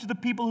coat of the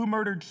people who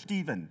murdered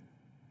Stephen.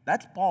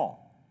 That's Paul.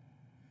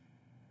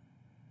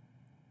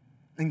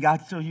 And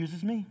God still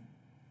uses me.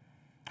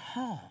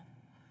 Oh,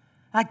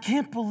 I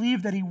can't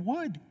believe that he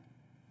would.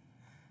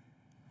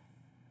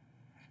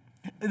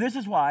 This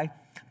is why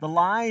the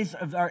lies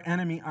of our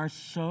enemy are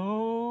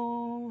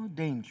so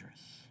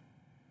dangerous.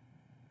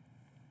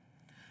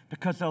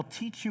 because they'll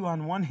teach you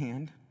on one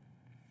hand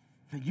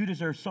that you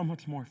deserve so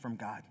much more from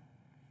God.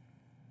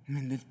 I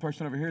mean, this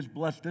person over here is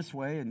blessed this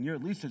way, and you're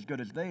at least as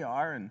good as they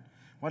are, and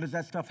why does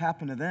that stuff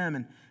happen to them?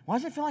 And why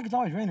does it feel like it's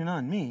always raining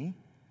on me?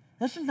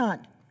 This is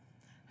not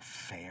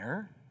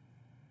fair.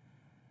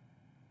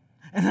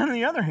 And then on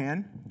the other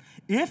hand,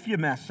 if you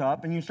mess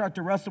up and you start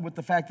to wrestle with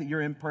the fact that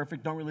you're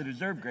imperfect, don't really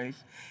deserve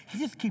grace, he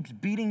just keeps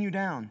beating you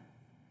down.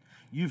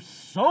 You've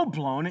so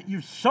blown it,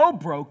 you're so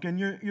broken,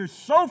 you're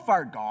so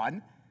far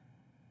gone,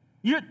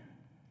 you're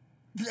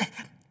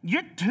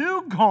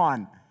too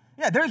gone.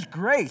 Yeah, there's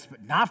grace,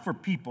 but not for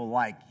people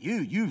like you.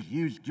 You've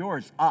used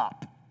yours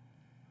up.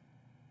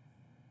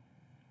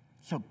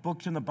 So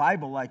books in the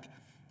Bible like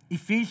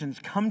Ephesians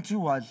come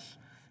to us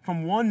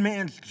from one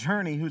man's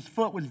journey whose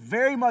foot was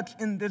very much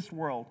in this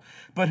world,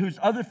 but whose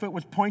other foot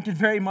was pointed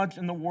very much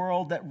in the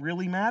world that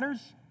really matters.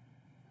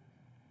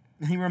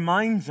 And he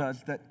reminds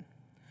us that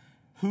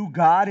who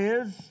God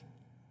is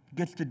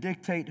gets to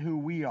dictate who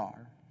we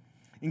are.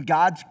 And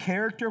God's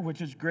character, which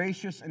is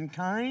gracious and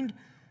kind,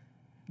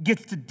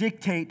 gets to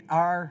dictate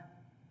our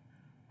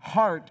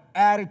heart,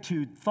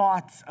 attitude,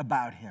 thoughts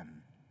about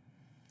him.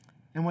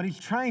 And what he's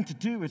trying to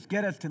do is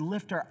get us to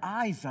lift our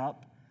eyes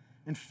up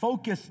and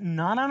focus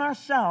not on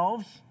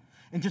ourselves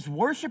and just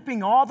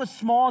worshiping all the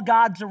small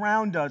gods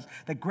around us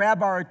that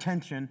grab our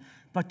attention,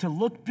 but to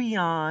look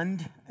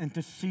beyond and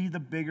to see the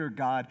bigger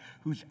God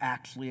who's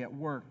actually at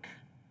work.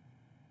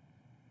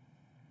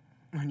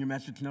 On your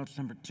message notes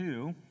number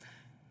 2,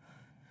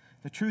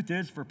 the truth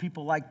is for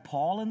people like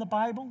Paul in the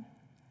Bible,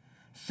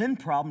 sin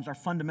problems are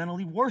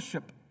fundamentally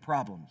worship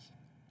problems.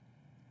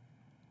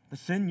 The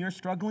sin you're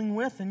struggling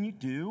with, and you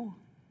do,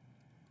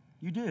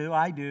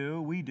 I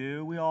do,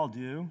 we all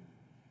do.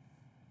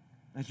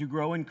 As you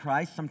grow in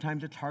Christ,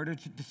 sometimes it's harder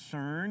to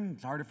discern.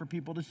 It's harder for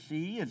people to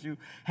see. As you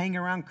hang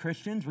around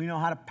Christians, we know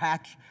how to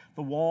patch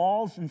the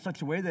walls in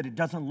such a way that it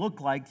doesn't look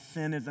like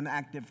sin is an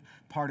active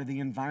part of the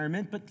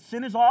environment. But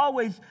sin is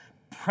always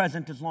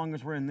present as long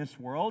as we're in this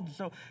world.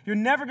 So you're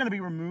never going to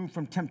be removed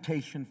from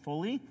temptation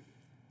fully.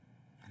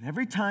 And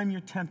every time you're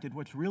tempted,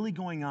 what's really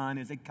going on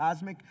is a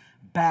cosmic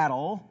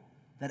battle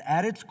that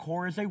at its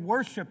core is a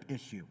worship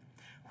issue.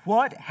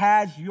 What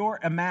has your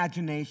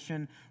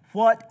imagination?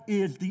 What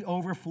is the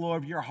overflow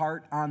of your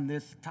heart on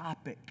this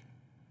topic?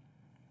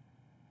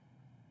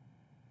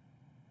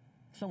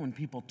 So when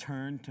people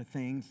turn to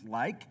things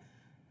like,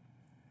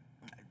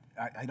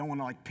 I don't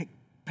want to pick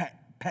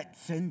pet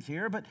sins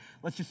here, but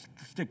let's just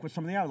stick with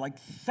some of the others, like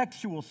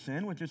sexual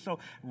sin, which is so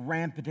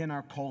rampant in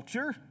our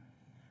culture.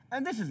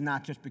 And this is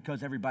not just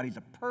because everybody's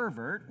a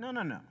pervert. No.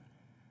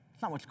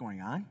 It's not what's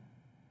going on.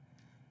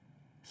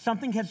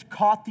 Something has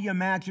caught the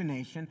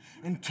imagination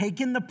and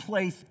taken the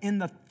place in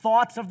the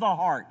thoughts of the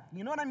heart.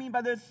 You know what I mean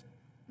by this?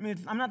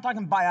 I'm not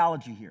talking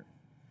biology here.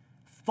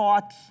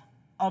 Thoughts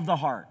of the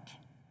heart.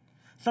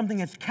 Something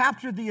has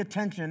captured the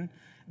attention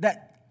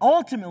that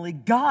ultimately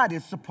God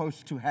is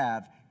supposed to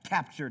have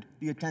captured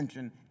the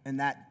attention in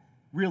that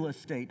real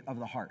estate of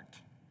the heart.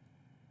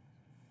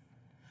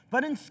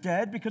 But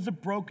instead, because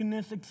of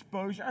brokenness,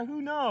 exposure,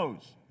 who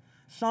knows?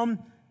 Some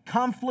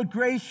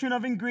conflagration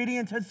of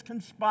ingredients has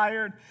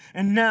conspired,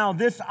 and now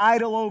this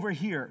idol over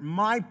here,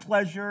 my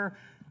pleasure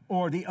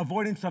or the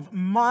avoidance of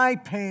my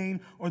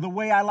pain or the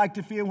way I like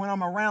to feel when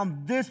I'm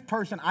around this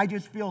person, I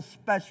just feel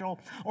special,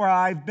 or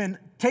I've been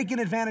taken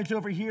advantage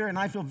over here and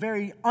I feel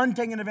very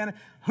untaken advantage.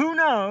 Who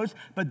knows?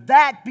 But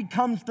that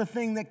becomes the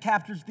thing that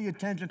captures the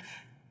attention.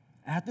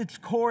 At its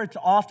core, it's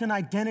often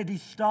identity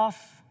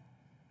stuff.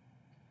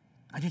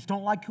 I just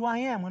don't like who I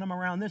am when I'm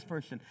around this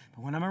person.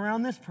 But when I'm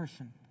around this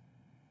person.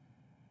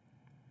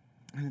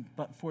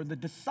 But for the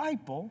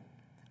disciple,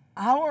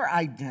 our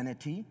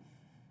identity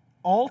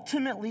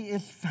ultimately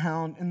is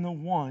found in the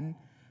one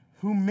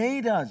who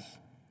made us,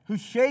 who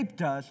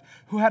shaped us,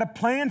 who had a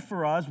plan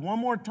for us, one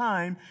more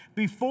time,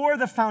 before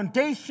the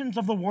foundations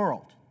of the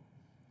world.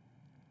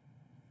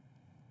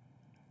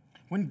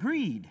 When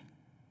greed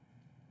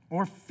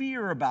or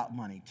fear about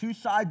money, two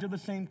sides of the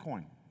same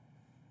coin,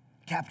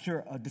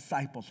 capture a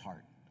disciple's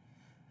heart,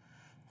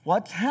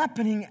 what's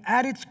happening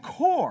at its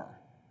core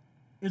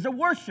is a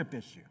worship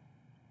issue.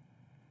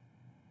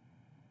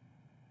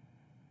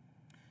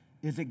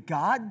 Is it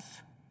God's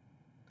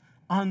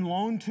on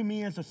loan to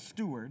me as a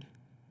steward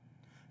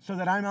so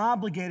that I'm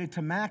obligated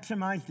to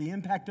maximize the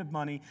impact of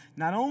money,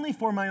 not only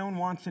for my own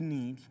wants and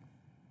needs,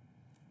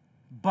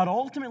 but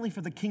ultimately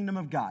for the kingdom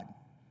of God,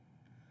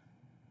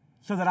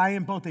 so that I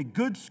am both a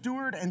good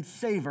steward and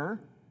saver,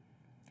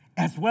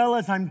 as well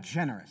as I'm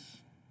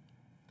generous,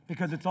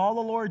 because it's all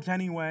the Lord's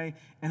anyway,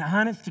 and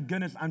honest to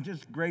goodness, I'm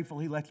just grateful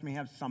He lets me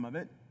have some of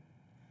it?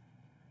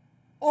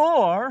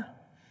 Or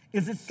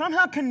is it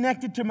somehow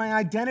connected to my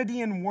identity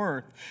and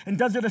worth? And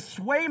does it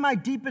assuage my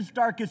deepest,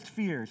 darkest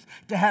fears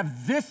to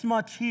have this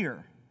much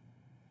here?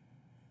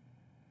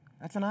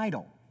 That's an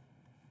idol.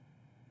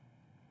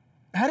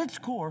 At its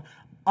core,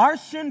 our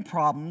sin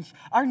problems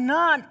are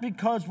not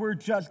because we're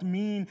just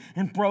mean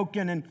and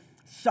broken and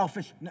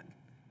selfish. No,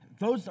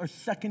 those are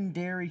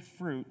secondary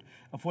fruit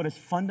of what is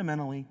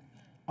fundamentally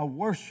a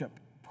worship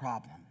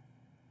problem.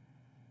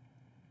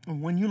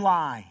 And when you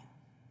lie,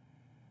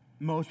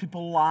 most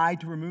people lie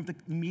to remove the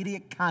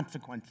immediate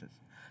consequences,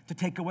 to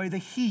take away the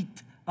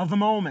heat of the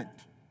moment.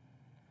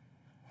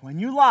 When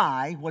you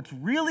lie, what's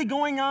really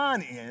going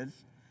on is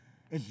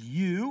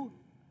you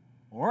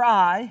or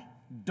I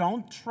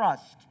don't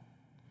trust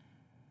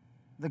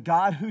the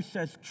God who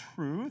says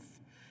truth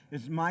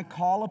is my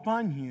call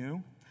upon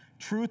you.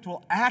 Truth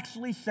will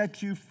actually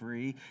set you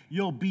free.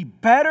 You'll be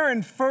better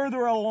and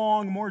further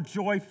along, more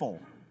joyful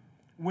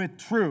with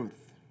truth.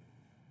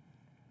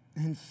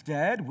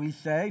 Instead, we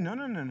say,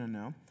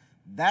 no.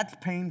 That's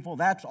painful.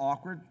 That's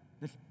awkward.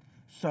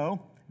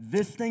 So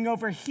this thing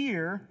over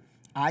here,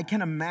 I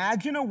can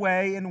imagine a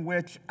way in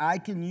which I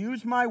can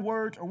use my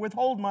words or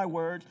withhold my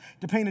words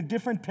to paint a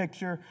different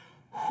picture.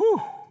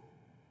 Whew.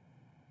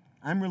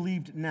 I'm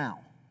relieved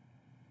now.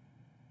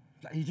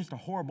 He's just a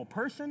horrible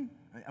person?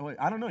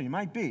 I don't know, you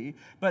might be.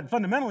 But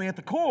fundamentally, at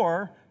the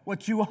core,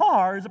 what you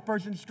are is a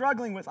person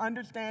struggling with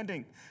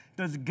understanding.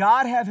 Does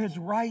God have his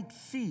right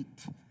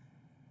seat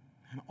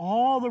in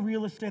all the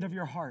real estate of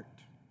your heart?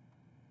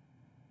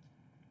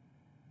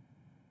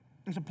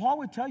 And so Paul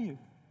would tell you,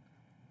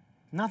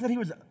 not that he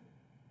was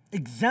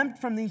exempt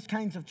from these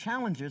kinds of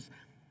challenges,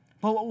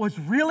 but what was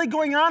really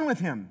going on with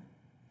him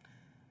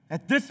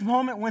at this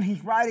moment when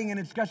he's writing and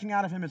it's gushing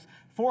out of him is,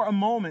 for a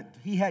moment,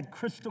 he had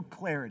crystal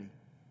clarity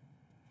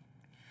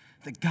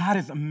that God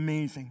is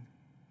amazing.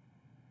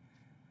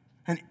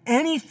 And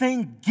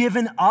anything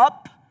given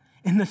up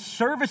in the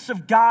service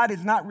of God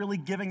is not really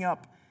giving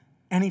up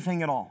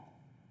anything at all.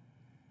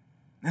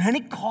 And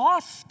any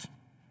cost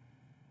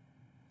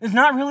is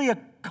not really a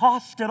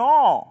cost at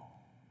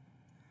all.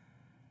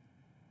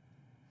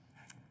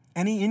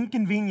 Any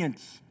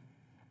inconvenience,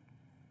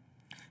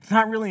 it's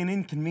not really an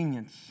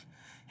inconvenience.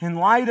 In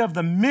light of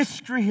the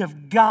mystery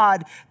of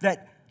God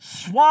that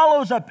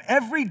swallows up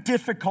every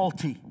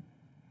difficulty,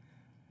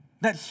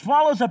 that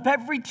swallows up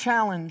every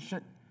challenge,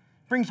 that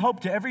brings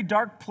hope to every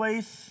dark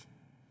place,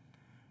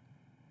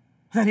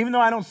 that even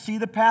though I don't see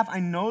the path, I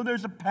know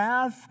there's a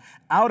path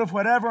out of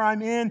whatever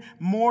I'm in,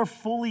 more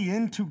fully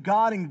into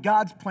God and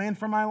God's plan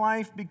for my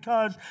life,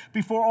 because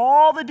before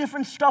all the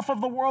different stuff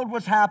of the world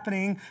was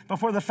happening,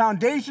 before the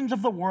foundations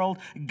of the world,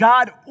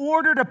 God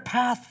ordered a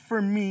path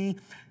for me.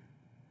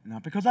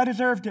 Not because I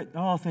deserved it.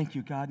 Oh, thank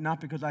you, God. Not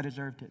because I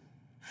deserved it.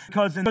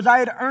 Because I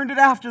had earned it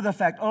after the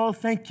fact. Oh,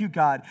 thank you,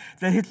 God,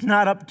 that it's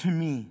not up to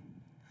me.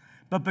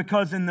 But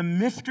because in the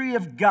mystery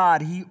of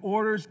God, he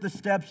orders the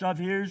steps of,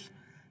 here's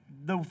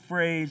the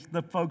phrase,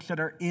 the folks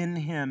that are in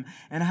him.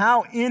 And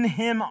how in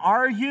him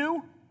are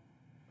you?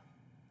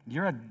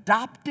 You're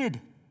adopted.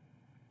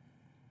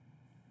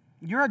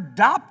 You're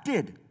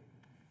adopted.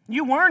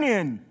 You weren't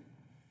in,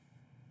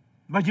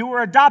 but you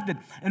were adopted.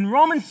 And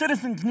Roman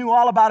citizens knew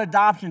all about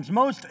adoptions.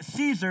 Most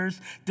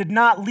Caesars did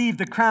not leave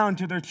the crown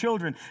to their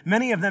children.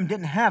 Many of them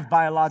didn't have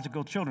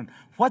biological children.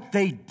 What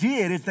they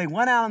did is they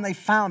went out and they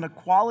found a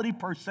quality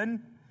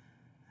person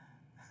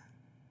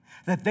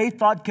that they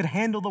thought could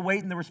handle the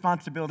weight and the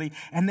responsibility,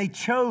 and they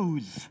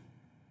chose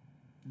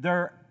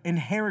their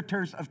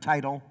inheritors of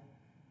title,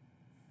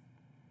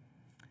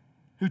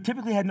 who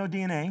typically had no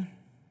DNA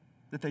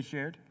that they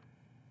shared,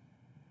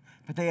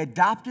 but they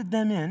adopted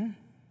them in.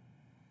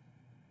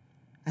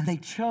 And they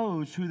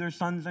chose who their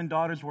sons and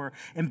daughters were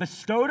and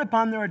bestowed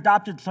upon their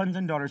adopted sons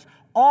and daughters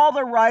all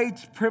the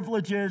rights,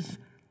 privileges,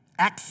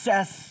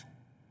 access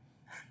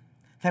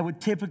that would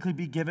typically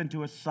be given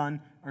to a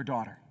son or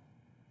daughter.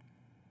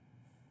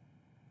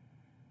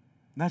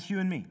 That's you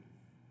and me,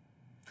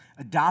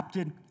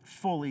 adopted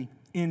fully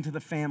into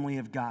the family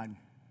of God.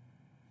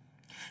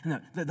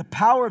 And the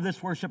power of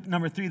this worship,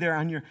 number 3 there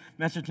on your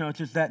message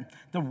notes, is that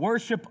the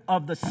worship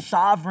of the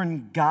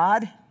sovereign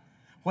God,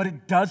 what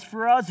it does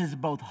for us is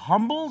both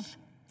humbles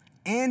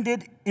and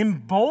it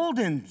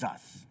emboldens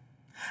us.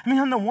 I mean,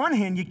 on the one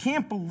hand, you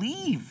can't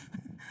believe.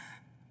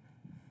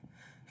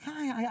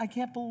 I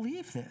can't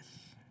believe this.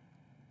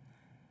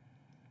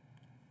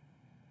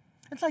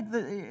 It's like,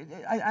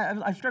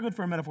 I struggled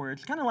for a metaphor.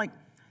 It's kind of like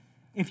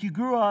if you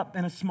grew up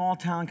in a small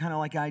town, kind of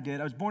like I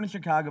did. I was born in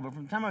Chicago, but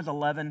from the time I was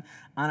 11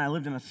 on, I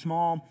lived in a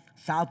small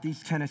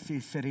southeast Tennessee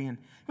city. And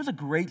it was a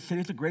great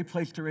city. It's a great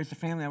place to raise a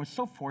family. I was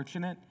so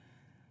fortunate.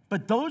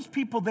 But those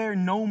people there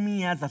know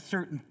me as a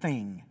certain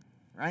thing,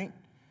 right?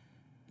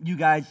 You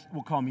guys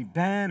will call me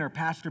Ben or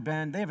Pastor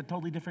Ben. They have a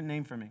totally different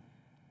name for me.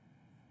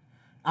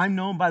 I'm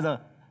known by the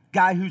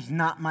guy who's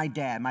not my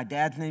dad. My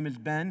dad's name is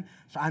Ben,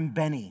 so I'm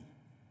Benny.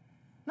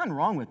 Nothing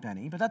wrong with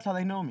Benny, but that's how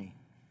they know me.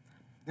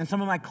 And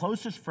some of my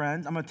closest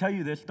friends, I'm going to tell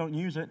you this, don't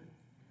use it.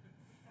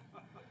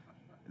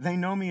 They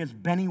know me as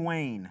Benny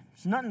Wayne.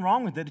 There's nothing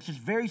wrong with it. It's just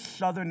very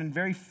southern and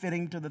very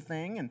fitting to the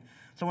thing. And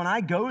so when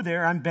I go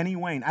there, I'm Benny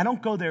Wayne. I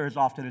don't go there as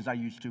often as I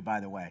used to, by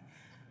the way.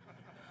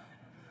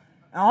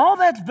 And all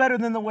that's better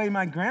than the way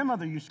my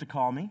grandmother used to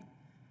call me.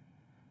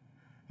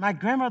 My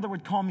grandmother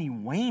would call me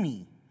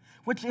Waynie,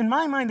 which in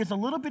my mind is a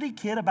little bitty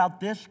kid about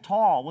this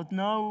tall with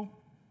no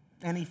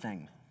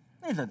anything.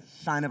 It's a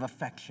sign of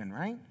affection,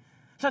 right?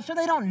 So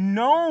they don't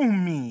know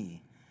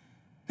me.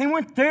 They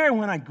weren't there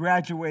when I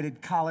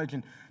graduated college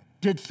and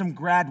did some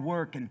grad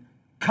work and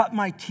cut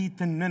my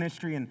teeth in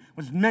ministry and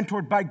was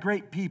mentored by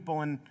great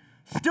people and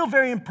still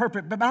very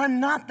imperfect, but I'm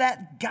not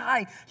that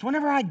guy. So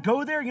whenever I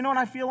go there, you know what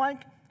I feel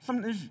like?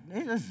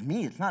 It's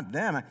me, it's not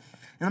them. And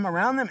I'm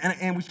around them,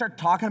 and we start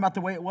talking about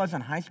the way it was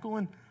in high school,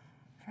 and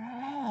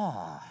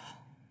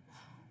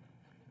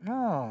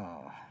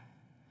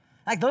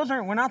like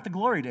we're not the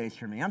glory days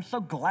for me. I'm so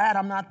glad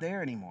I'm not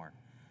there anymore.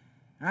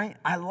 Right?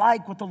 I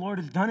like what the Lord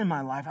has done in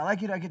my life. I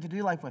like it. I get to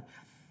do life with.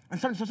 And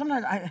so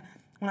sometimes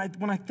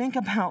when I think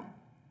about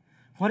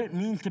what it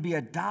means to be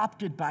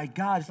adopted by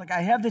God, it's like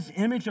I have this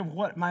image of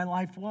what my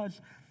life was,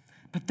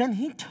 but then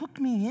He took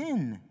me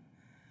in,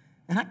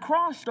 and I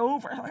crossed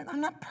over.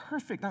 I'm not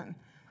perfect,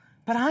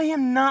 but I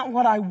am not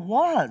what I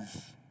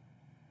was.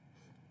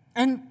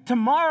 And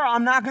tomorrow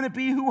I'm not going to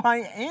be who I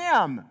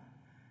am.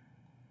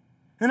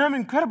 And I'm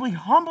incredibly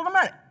humbled. I'm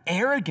not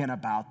arrogant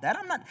about that.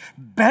 I'm not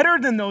better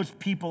than those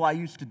people I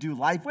used to do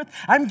life with.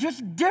 I'm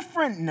just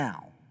different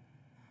now.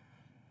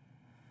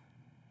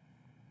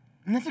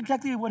 And that's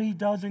exactly what He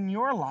does in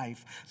your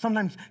life.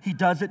 Sometimes He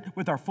does it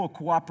with our full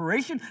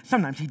cooperation.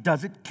 Sometimes He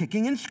does it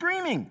kicking and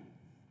screaming.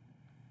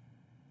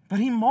 But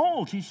He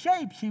molds, He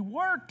shapes, He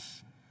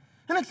works.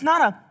 And it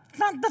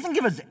doesn't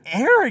give us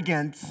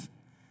arrogance,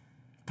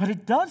 but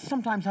it does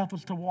sometimes help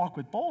us to walk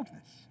with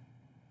boldness.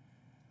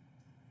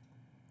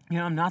 You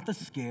know, I'm not the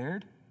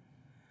scared,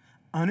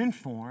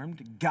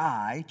 uninformed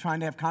guy trying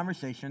to have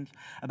conversations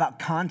about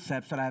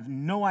concepts that I have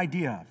no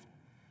idea of.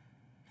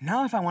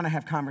 Now, if I want to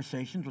have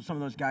conversations with some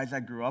of those guys I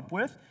grew up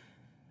with,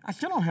 I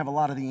still don't have a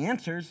lot of the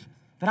answers,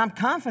 but I'm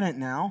confident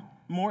now,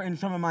 more in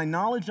some of my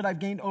knowledge that I've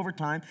gained over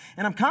time,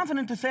 and I'm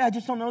confident to say I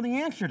just don't know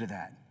the answer to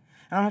that.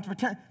 I don't have to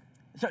pretend.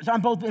 So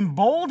I'm both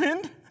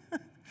emboldened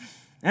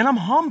and I'm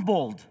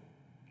humbled.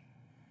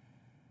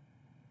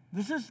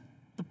 This is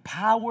the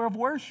power of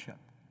worship.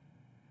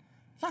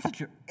 It's not that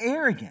you're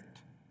arrogant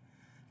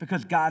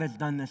because God has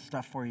done this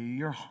stuff for you.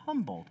 You're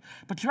humbled.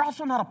 But you're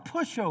also not a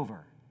pushover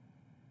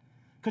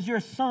because you're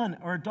a son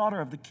or a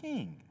daughter of the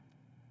King.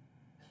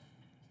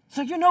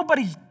 So you're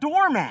nobody's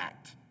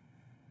doormat,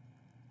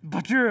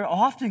 but you're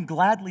often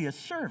gladly a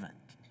servant.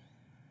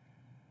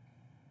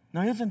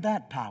 Now, isn't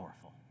that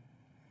powerful?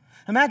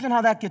 Imagine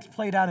how that gets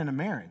played out in a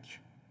marriage.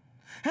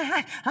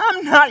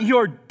 I'm not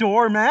your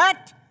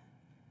doormat,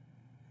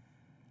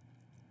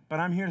 but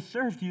I'm here to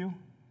serve you.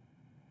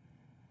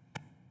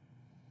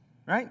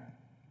 Right?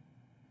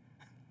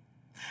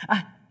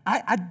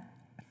 I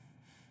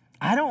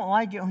don't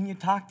like it when you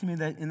talk to me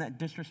in that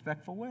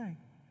disrespectful way.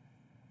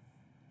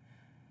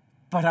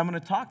 But I'm going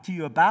to talk to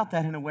you about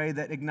that in a way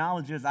that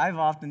acknowledges I've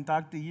often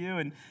talked to you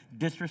in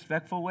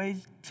disrespectful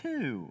ways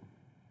too.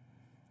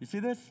 You see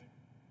this?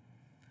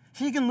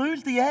 So you can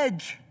lose the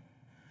edge.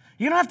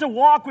 You don't have to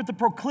walk with the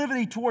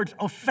proclivity towards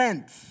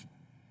offense.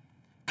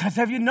 Because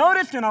have you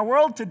noticed in our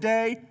world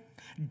today,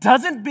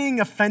 doesn't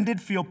being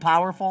offended feel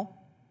powerful?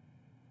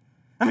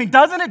 I mean,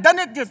 doesn't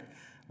it just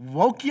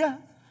woke you?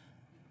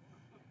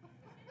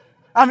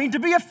 I mean, to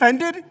be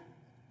offended?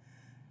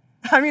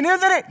 I mean,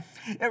 isn't it?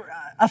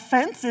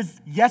 Offense is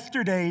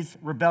yesterday's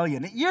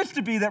rebellion. It used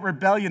to be that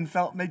rebellion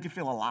made you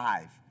feel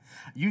alive.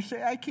 You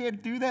say, I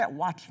can't do that,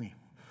 watch me.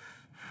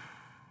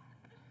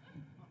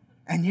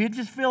 And you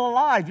just feel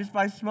alive just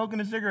by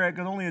smoking a cigarette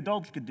because only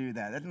adults could do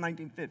that. That's the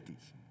 1950s.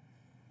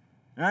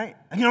 Right?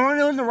 And you don't want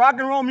to listen to rock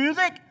and roll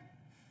music?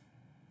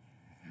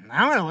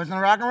 I want to listen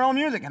to rock and roll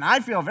music, and I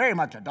feel very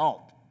much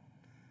adult.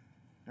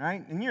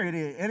 Right? And you're an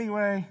idiot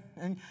anyway.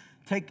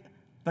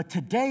 But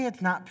today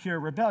it's not pure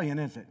rebellion,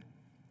 is it?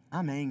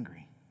 I'm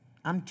angry.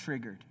 I'm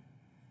triggered.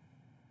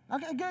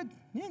 Okay, good.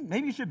 Yeah,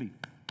 maybe you should be.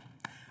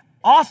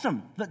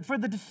 Awesome. For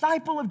the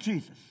disciple of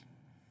Jesus,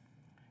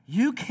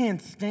 you can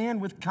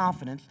stand with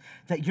confidence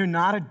that you're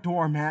not a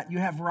doormat. You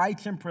have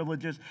rights and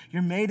privileges.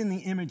 You're made in the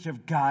image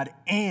of God,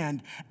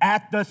 and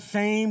at the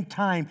same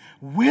time,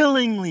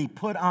 willingly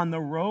put on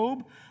the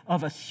robe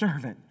of a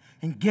servant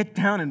and get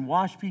down and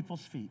wash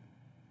people's feet.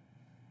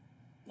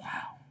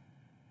 Wow.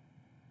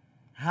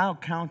 How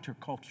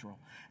countercultural.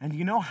 And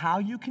you know how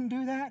you can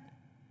do that?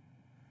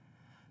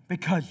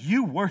 Because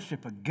you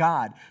worship a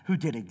God who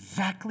did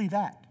exactly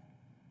that.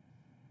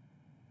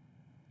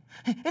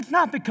 It's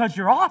not because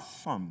you're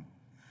awesome,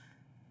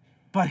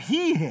 but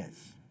He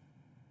is.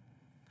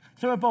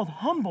 So it both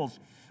humbles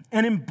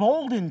and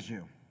emboldens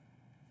you.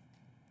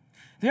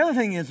 The other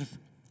thing is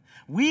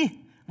we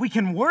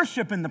can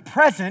worship in the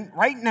present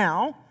right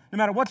now, no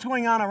matter what's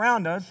going on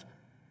around us,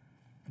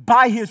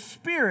 by His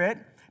Spirit,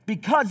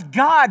 because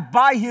God,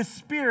 by His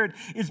Spirit,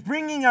 is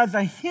bringing us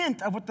a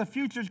hint of what the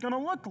future is going to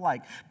look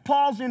like.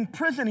 Paul's in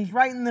prison. He's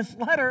writing this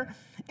letter.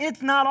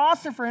 It's not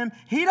awesome for him.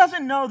 He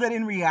doesn't know that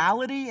in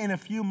reality, in a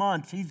few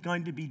months, he's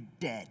going to be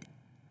dead.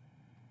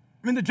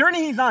 I mean, the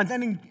journey he's on is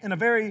ending in a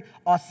very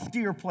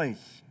austere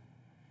place.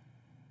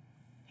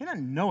 He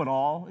doesn't know it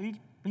all. He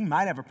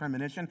might have a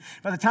premonition.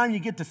 By the time you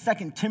get to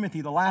 2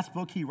 Timothy, the last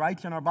book he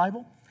writes in our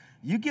Bible,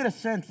 you get a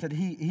sense that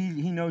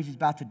he knows he's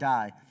about to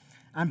die.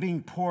 I'm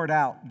being poured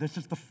out. This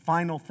is the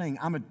final thing.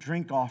 I'm a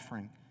drink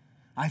offering.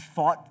 I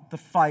fought the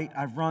fight.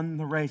 I've run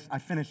the race. I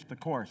finished the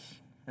course,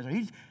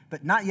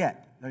 But not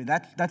yet. I mean,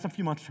 that's a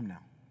few months from now.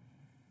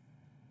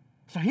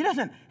 So he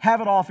doesn't have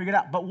it all figured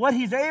out. But what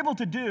he's able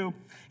to do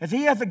is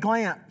he has a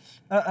glimpse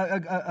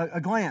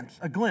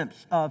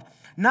of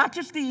not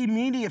just the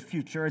immediate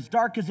future, as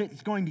dark as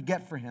it's going to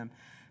get for him,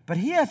 but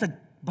he has,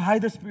 by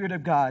the Spirit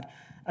of God,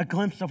 a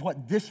glimpse of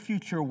what this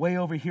future way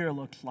over here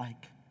looks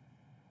like.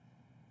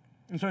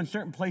 And so in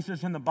certain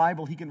places in the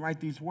Bible, he can write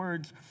these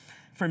words,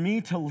 "For me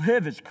to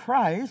live is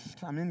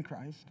Christ," I'm in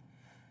Christ,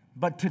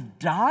 "but to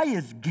die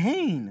is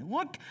gain."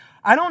 Look,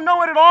 I don't know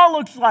what it all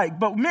looks like,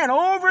 but man,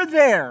 over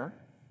there,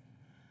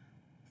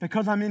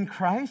 because I'm in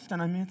Christ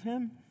and I'm with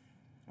him,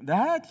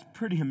 that's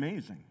pretty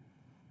amazing.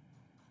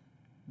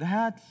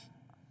 That's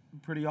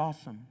pretty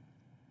awesome.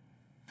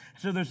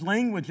 So there's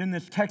language in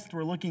this text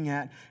we're looking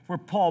at where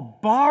Paul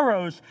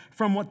borrows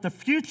from what the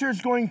future is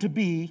going to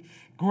be,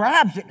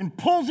 grabs it and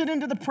pulls it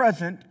into the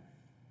present,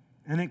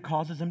 and it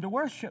causes him to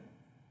worship.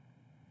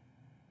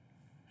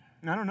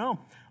 And I don't know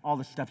all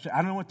the steps. I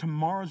don't know what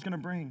tomorrow's going to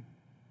bring.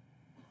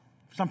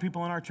 Some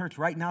people in our church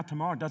right now,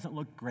 tomorrow doesn't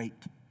look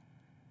great.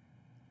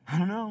 I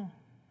don't know.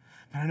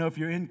 But I know if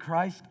you're in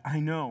Christ, I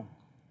know.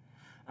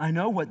 I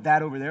know what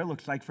that over there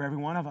looks like for every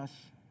one of us.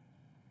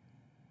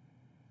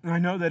 And I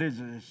know that it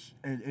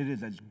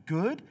is as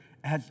good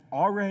as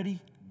already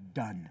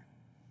done.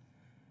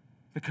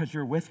 Because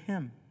you're with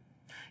him.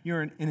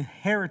 You're an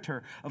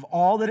inheritor of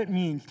all that it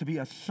means to be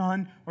a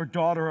son or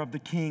daughter of the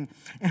King.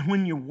 And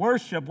when you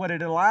worship, what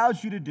it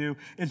allows you to do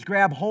is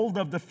grab hold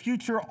of the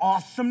future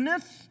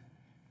awesomeness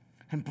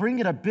and bring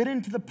it a bit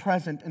into the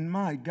present. And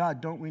my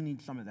God, don't we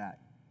need some of that?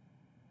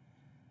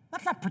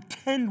 That's not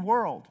pretend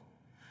world.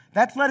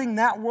 That's letting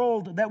that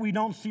world that we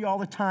don't see all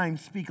the time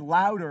speak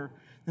louder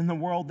than the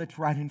world that's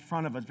right in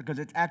front of us, because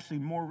it's actually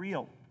more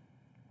real.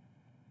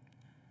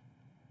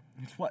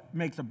 It's what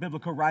makes a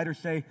biblical writer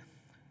say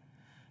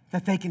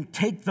that they can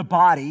take the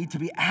body. To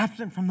be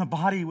absent from the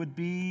body would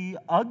be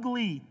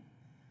ugly,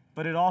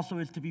 but it also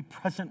is to be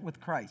present with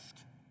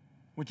Christ,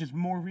 which is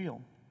more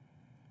real.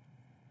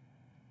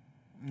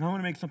 And I want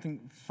to make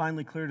something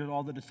finally clear to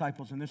all the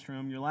disciples in this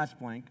room, your last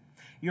blank.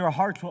 Your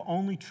hearts will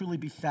only truly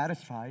be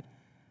satisfied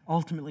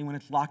ultimately when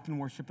it's locked in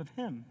worship of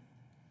him.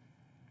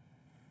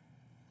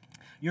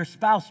 Your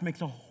spouse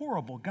makes a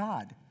horrible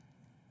God.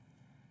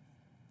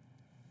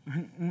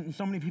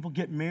 So many people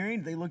get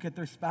married, they look at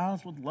their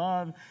spouse with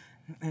love,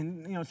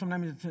 and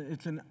sometimes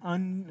it's an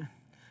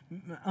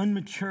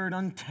unmatured,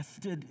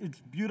 untested.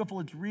 It's beautiful,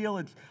 it's real,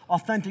 it's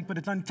authentic, but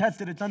it's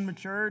untested, it's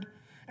unmatured.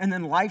 And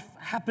then life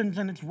happens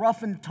and it's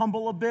rough and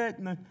tumble a bit,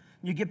 and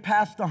you get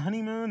past the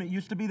honeymoon. It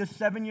used to be the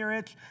 7-year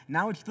itch,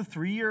 now it's the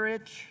 3-year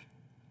itch,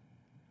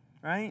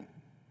 right?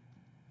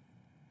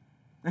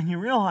 And you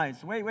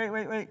realize,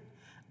 wait.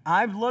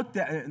 I've looked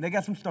at, they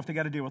got some stuff they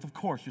got to deal with. Of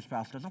course your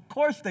spouse does. Of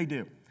course they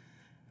do.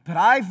 But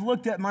I've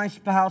looked at my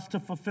spouse to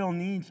fulfill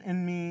needs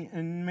in me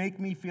and make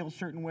me feel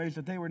certain ways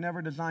that they were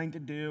never designed to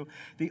do.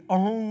 The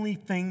only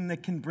thing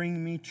that can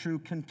bring me true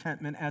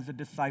contentment as a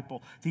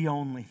disciple, the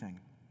only thing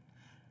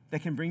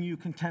that can bring you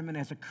contentment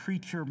as a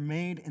creature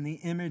made in the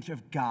image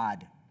of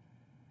God,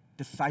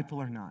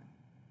 disciple or not,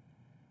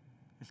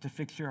 is to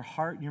fix your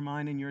heart, your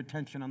mind, and your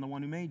attention on the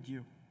one who made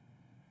you.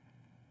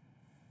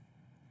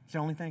 It's the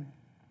only thing.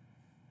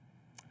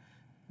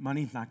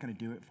 Money's not going to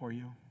do it for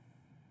you.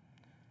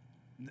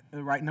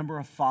 The right number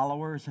of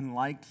followers and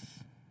likes,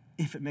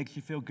 if it makes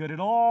you feel good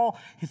at all,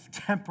 is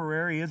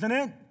temporary, isn't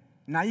it?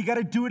 Now you got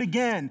to do it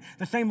again.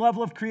 The same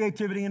level of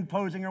creativity and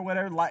posing or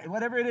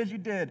whatever it is you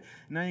did.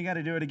 Now you got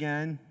to do it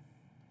again.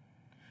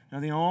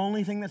 Now the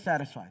only thing that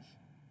satisfies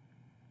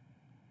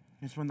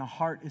is when the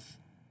heart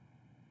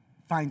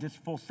finds its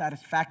full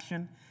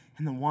satisfaction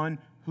in the one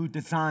who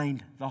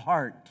designed the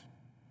heart,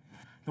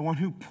 the one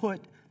who put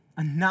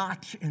a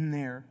notch in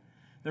there.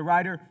 The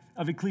writer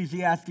of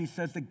Ecclesiastes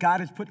says that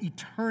God has put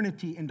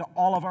eternity into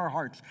all of our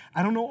hearts.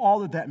 I don't know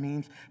all that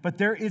means, but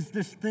there is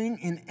this thing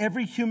in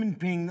every human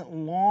being that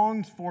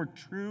longs for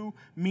true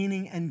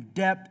meaning and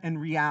depth and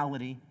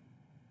reality.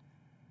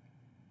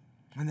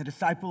 And the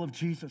disciple of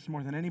Jesus,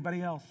 more than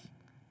anybody else,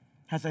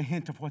 has a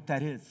hint of what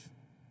that is.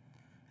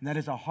 And that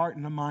is a heart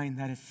and a mind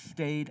that has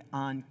stayed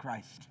on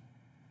Christ.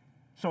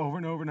 So over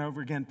and over and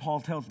over again, Paul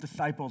tells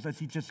disciples as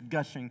he's just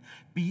gushing,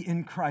 be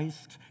in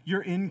Christ,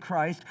 you're in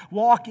Christ,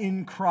 walk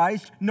in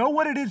Christ, know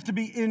what it is to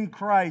be in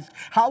Christ.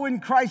 How in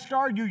Christ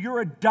are you?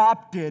 You're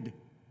adopted.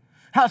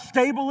 How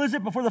stable is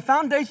it? Before the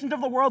foundations of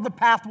the world, the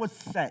path was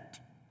set.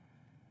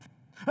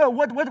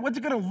 What's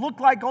it going to look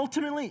like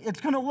ultimately?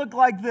 It's going to look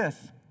like this,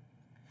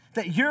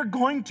 that you're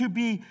going to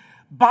be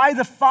by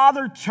the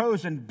Father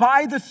chosen,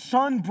 by the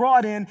Son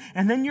brought in,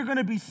 and then you're going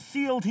to be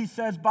sealed, he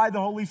says, by the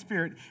Holy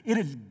Spirit. It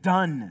is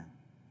done.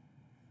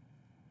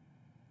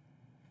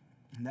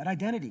 And that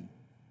identity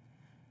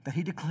that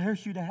he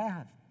declares you to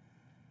have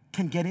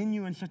can get in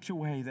you in such a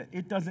way that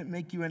it doesn't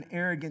make you an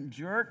arrogant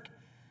jerk,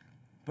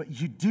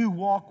 but you do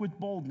walk with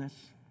boldness.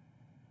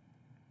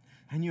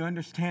 And you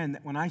understand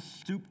that when I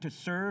stoop to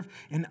serve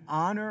in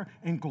honor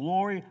and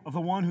glory of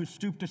the one who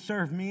stooped to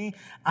serve me,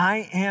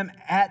 I am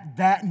at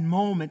that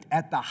moment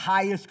at the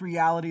highest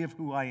reality of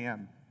who I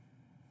am.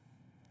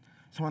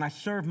 So when I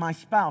serve my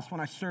spouse, when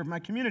I serve my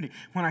community,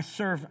 when I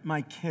serve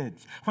my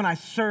kids, when I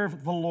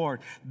serve the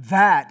Lord,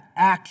 that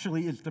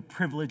actually is the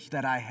privilege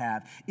that I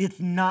have. It's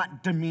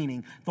not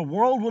demeaning. The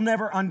world will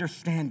never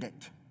understand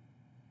it,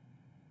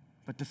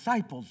 but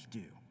disciples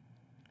do.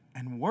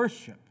 And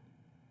worship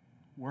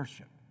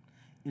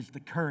is the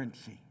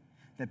currency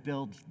that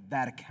builds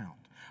that account.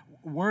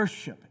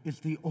 Worship is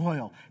the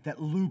oil that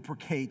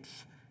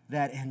lubricates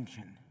that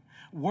engine.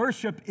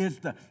 Worship is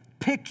the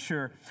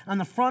picture on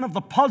the front of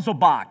the puzzle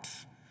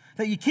box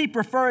that you keep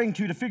referring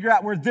to figure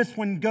out where this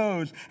one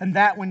goes and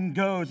that one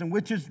goes and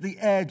which is the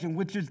edge and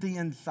which is the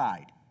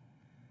inside.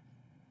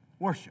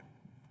 Worship.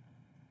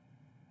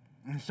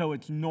 And so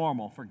it's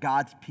normal for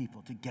God's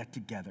people to get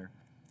together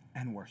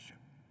and worship.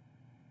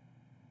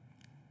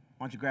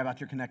 Why don't you grab out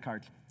your Connect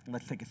cards and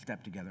let's take a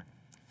step together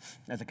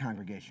as a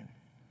congregation.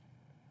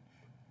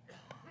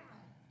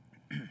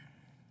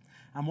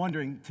 I'm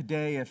wondering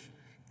today if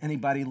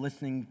anybody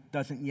listening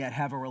doesn't yet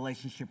have a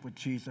relationship with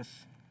Jesus.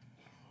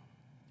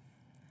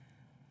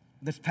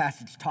 This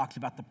passage talks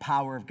about the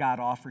power of God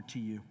offered to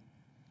you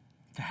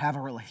to have a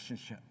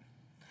relationship.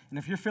 And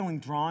if you're feeling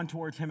drawn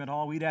towards him at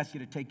all, we'd ask you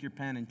to take your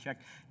pen and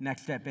check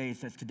next step A. It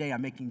says, today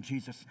I'm making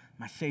Jesus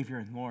my Savior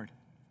and Lord.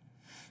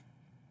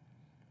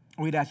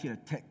 We'd ask you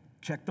to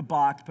check the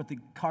box, put the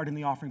card in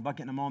the offering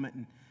bucket in a moment,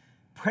 and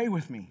pray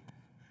with me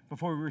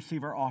before we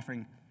receive our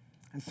offering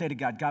and say to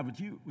God, God, would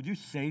you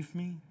save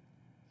me?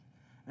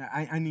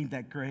 I need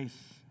that grace.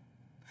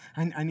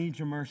 I need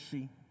your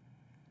mercy.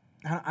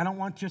 I don't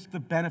want just the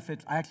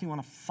benefits. I actually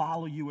want to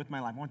follow you with my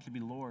life. I want you to be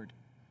Lord.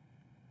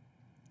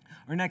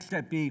 Our next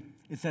step B,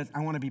 it says, I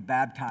want to be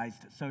baptized.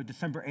 So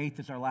December 8th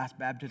is our last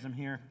baptism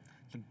here.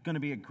 It's going to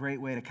be a great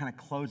way to kind of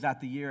close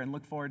out the year and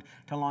look forward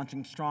to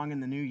launching strong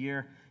in the new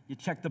year. You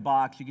check the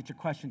box, you get your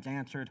questions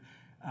answered,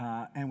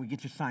 and we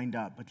get you signed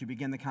up. But you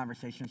begin the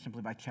conversation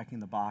simply by checking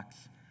the box.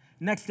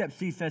 Next step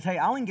C says, hey,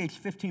 I'll engage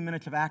 15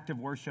 minutes of active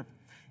worship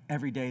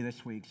every day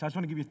this week. So I just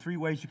want to give you 3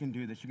 ways you can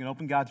do this. You can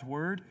open God's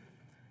Word.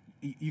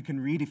 You can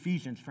read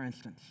Ephesians, for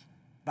instance.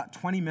 About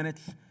 20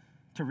 minutes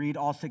to read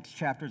all 6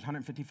 chapters,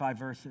 155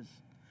 verses.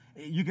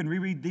 You can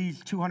reread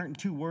these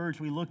 202 words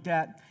we looked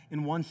at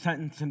in one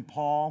sentence in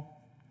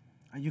Paul.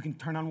 You can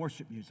turn on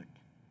worship music.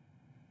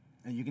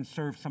 And you can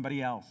serve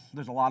somebody else.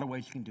 There's a lot of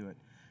ways you can do it.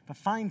 But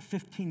find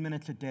 15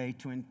 minutes a day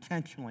to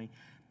intentionally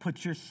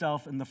put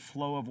yourself in the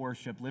flow of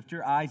worship. Lift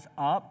your eyes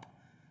up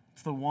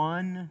to the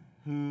one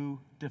who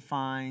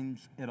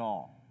defines it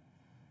all.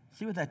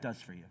 See what that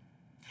does for you.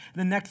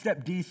 The next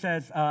step, D,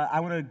 says, I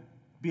want to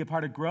be a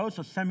part of Grow,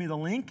 so send me the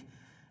link.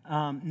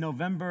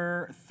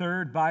 November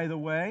 3rd, by the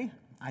way.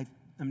 I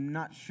am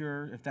not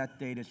sure if that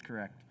date is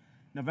correct.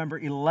 November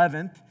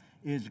 11th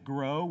is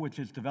Grow, which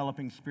is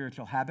developing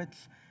spiritual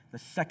habits. The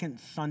second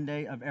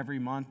Sunday of every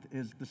month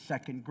is the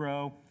second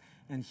Grow.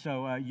 And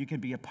so you can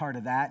be a part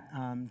of that.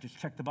 Just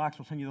check the box.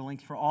 We'll send you the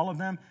links for all of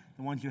them.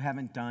 The ones you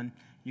haven't done,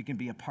 you can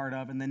be a part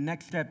of. And the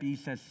next step, E,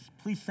 says,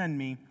 please send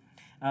me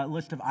a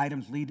list of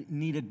items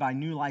needed by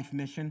New Life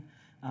Mission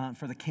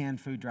for the canned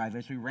food drive.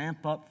 As we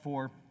ramp up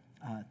for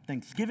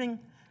Thanksgiving,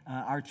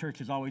 our church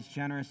is always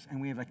generous,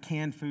 and we have a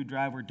canned food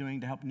drive we're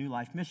doing to help New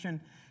Life Mission.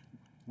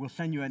 We'll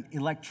send you an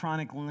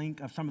electronic link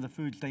of some of the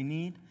foods they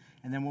need,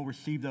 and then we'll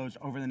receive those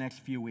over the next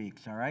few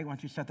weeks, all right? Why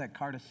don't you set that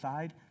card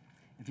aside?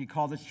 If you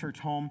call this church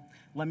home,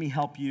 let me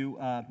help you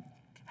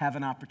have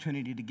an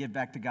opportunity to give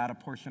back to God a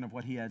portion of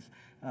what he has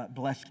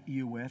blessed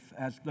you with.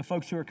 As the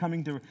folks who are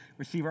coming to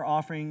receive our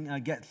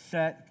offering get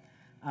set,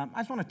 I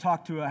just want to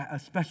talk to a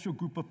special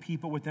group of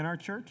people within our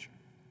church.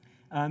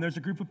 There's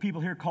a group of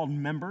people here called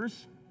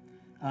members.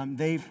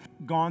 They've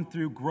gone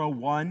through Grow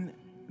One.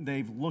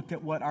 They've looked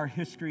at what our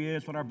history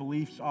is, what our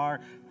beliefs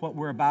are, what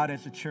we're about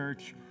as a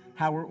church,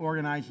 how we're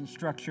organized and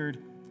structured.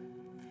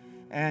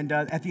 And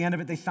at the end of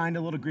it, they signed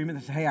a little agreement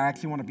that said, hey, I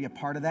actually want to be a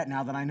part of that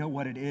now that I know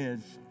what it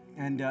is.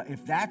 And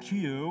if that's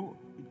you,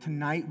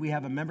 tonight we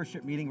have a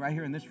membership meeting right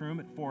here in this room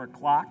at 4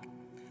 o'clock.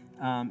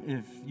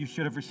 If you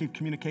should have received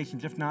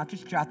communications. If not,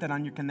 just jot that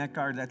on your Connect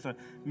card. That's a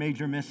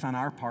major miss on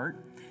our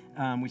part.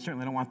 We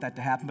certainly don't want that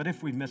to happen. But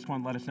if we've missed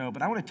one, let us know.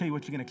 But I want to tell you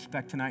what you can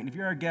expect tonight. And if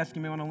you're our guest,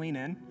 you may want to lean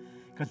in,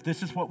 because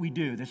this is what we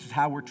do. This is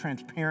how we're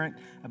transparent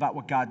about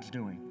what God's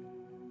doing.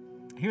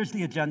 Here's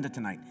the agenda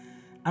tonight.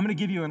 I'm going to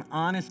give you an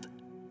honest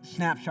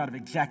snapshot of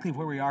exactly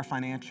where we are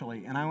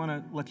financially. And I want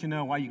to let you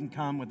know why you can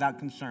come without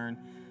concern.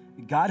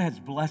 God has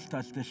blessed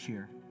us this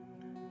year.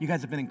 You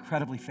guys have been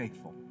incredibly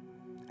faithful.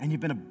 And you've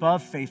been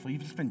above faithful.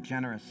 You've just been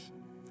generous.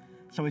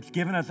 So it's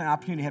given us an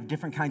opportunity to have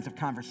different kinds of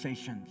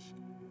conversations.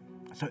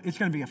 So it's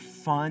going to be a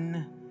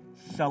fun,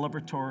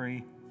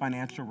 celebratory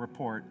financial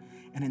report.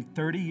 And in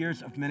 30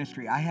 years of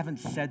ministry, I haven't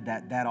said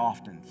that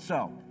often.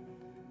 So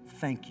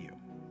thank you.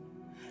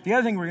 The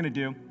other thing we're going to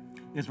do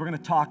is we're going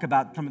to talk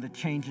about some of the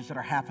changes that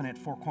are happening at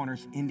Four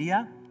Corners,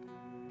 India.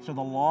 So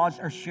the laws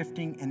are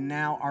shifting, and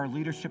now our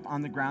leadership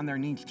on the ground there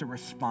needs to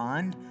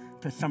respond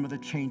to some of the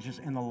changes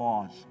in the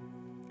laws.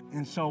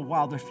 And so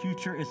while the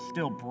future is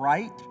still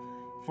bright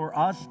for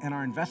us and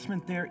our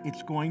investment there,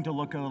 it's going to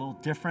look a little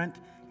different.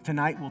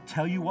 Tonight we'll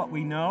tell you what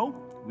we know,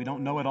 We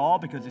don't know it all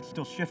because it's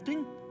still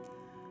shifting.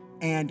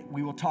 And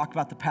we will talk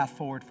about the path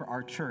forward for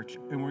our church.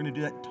 And we're going to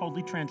do that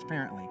totally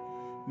transparently.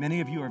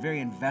 Many of you are very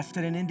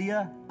invested in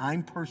India.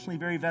 I'm personally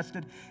very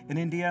vested in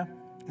India.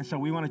 And so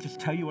we want to just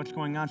tell you what's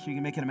going on so you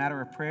can make it a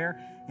matter of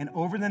prayer. And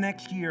over the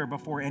next year,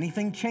 before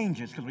anything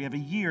changes, because we have a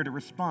year to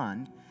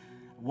respond,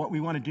 what we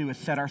want to do is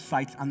set our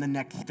sights on the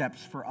next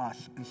steps for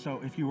us. And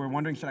so if you were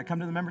wondering, should I come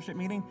to the membership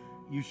meeting?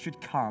 You should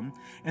come.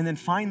 And then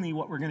finally,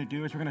 what we're going to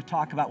do is we're going to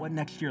talk about what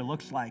next year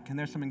looks like. And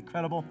there's some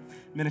incredible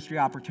ministry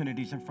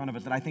opportunities in front of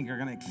us that I think are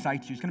going to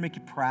excite you. It's going to make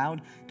you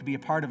proud to be a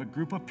part of a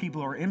group of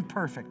people who are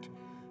imperfect.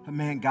 But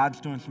man,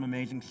 God's doing some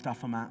amazing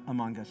stuff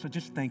among us. So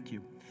just thank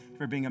you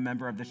for being a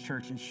member of this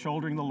church and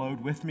shouldering the load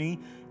with me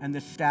and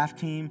this staff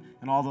team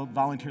and all the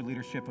volunteer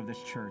leadership of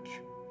this church.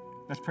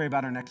 Let's pray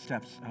about our next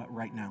steps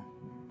right now.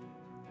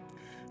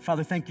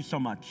 Father, thank you so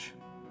much.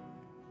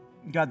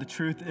 God, the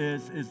truth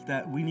is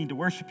that we need to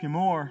worship you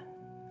more.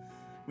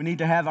 We need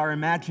to have our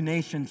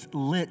imaginations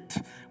lit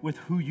with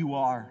who you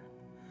are.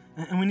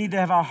 And we need to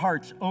have our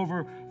hearts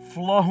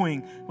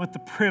overflowing with the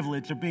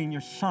privilege of being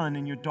your son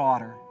and your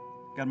daughter.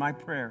 God, my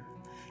prayer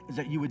is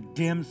that you would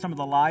dim some of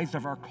the lies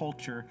of our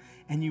culture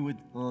and you would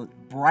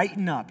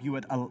brighten up, you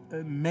would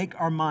make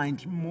our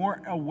minds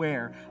more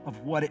aware of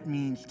what it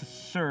means to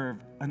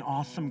serve an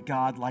awesome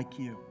God like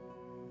you,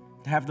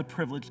 to have the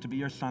privilege to be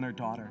your son or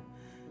daughter.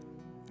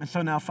 And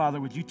so now,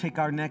 Father, would you take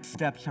our next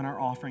steps in our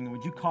offering and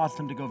would you cause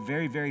them to go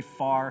very, very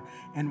far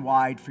and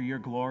wide for your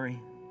glory,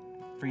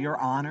 for your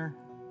honor?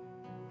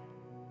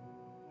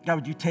 God,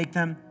 would you take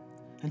them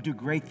and do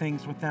great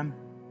things with them?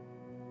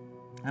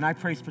 And I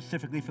pray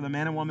specifically for the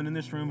man and woman in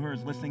this room who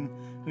is listening,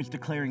 who's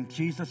declaring,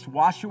 Jesus,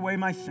 wash away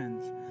my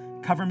sins.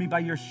 Cover me by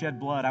your shed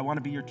blood. I want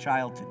to be your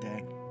child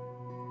today.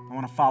 I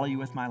want to follow you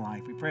with my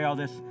life. We pray all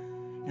this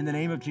in the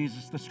name of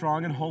Jesus, the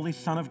strong and holy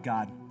Son of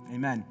God.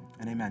 Amen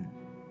and amen.